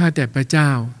โอ้ข้าแต่พระเจ้า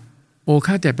โอ้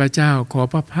ข้าแต่พระเจ้าขอ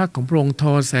พระพักของพระองค์ท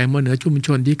อแสงมาเหนือชุมช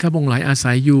นที่ข้าพงหลายอา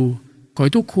ศัยอยู่ ขอใ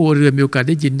ห้ทุกครัวเรือนมีโอกาส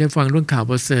ได้ยินได้ฟังเรื่องข่าว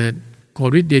ประเสริฐขอ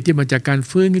ฤทธิ์เดชที่มาจากการ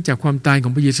ฟื้นขึ้นจากความตายขอ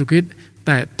งพระเยซูคริสต์แ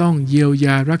ต่ต้องเยียวย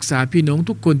ารักษาพี่น้อง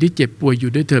ทุกคนที่เจ็บป่วยอ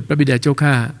ยู่ด้วยเถิดพระบิดาเจ้า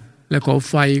ข้าและขอ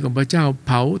ไฟของพระเจ้าเ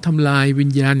ผาทำลายวิ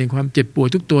ญญาณแห่งความเจ็บป่วย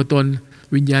ทุกตัวตน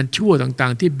วิญญาณชั่วต่า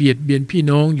งๆที่เบียดเบียนพี่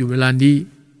น้องอยู่เวลานี้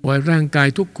ขอให้ร่างกาย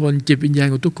ทุกคนจิตวิญญาณ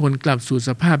ของทุกคนกลับสู่ส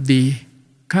ภาพดี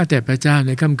ข้าแต่พระเจ้าใ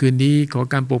นค่ำคืนนี้ขอ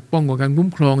การปกป้องขอการคุ้ม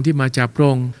ครองที่มาจากพระ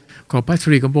องค์ขอพระสิ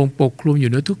ริของพระองค์ปกคลุมอ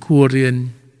ยู่ในทุกครัวเรือน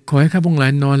ขอให้ข้าพงหลา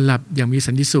ยนอนหลับอย่างมี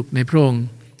สันติสุขในพระองค์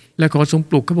และขอทรง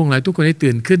ปลุกข้าพงหลายทุกคนให้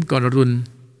ตื่นขึ้นก่อนอรุณ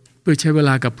เพื่อใช้เวล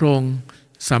ากับพระองค์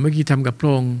สามัคคีธรรมกับพร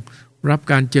ะองค์รับ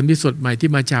การเจิมที่สดใหม่ที่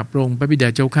มาจากพระองค์พระบิดา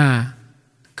เจ้าข้า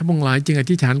ข้าพงหลายจึงอ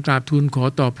ธิษฐานกราบทูลขอ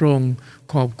ต่อพระองค์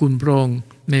ขอบคุณพระองค์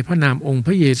ในพระนามองค์พ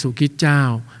ระเยซูคริสต์เจ้า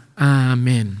อาเม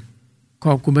นข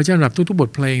อบคุณพระเจ้าสำหรับทุกๆบท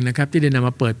เพลงนะครับที่ได้นำม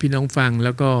าเปิดพี่น้องฟังแ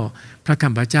ล้วก็พระค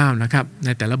ำพระเจ้านะครับใน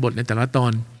แต่ละบทในแต่ละตอ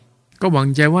นก็หวัง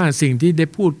ใจว่าสิ่งที่ได้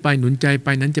พูดไปหนุนใจไป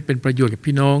นั้นจะเป็นประโยชน์กับ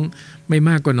พี่น้องไม่ม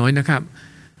ากก็น้อยนะครับ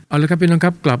เอาละครับพี่น้องค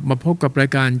รับกลับมาพบกับราย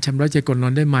การชำระใจก่อนนอ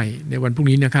นได้ใหม่ในวันพรุ่ง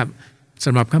นี้นะครับส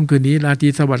ำหรับค่ำคืนนี้ราตรี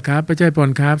สวัสดิ์ครับพระเจ้าอวยพร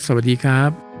ครับสวัสดีครั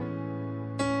บ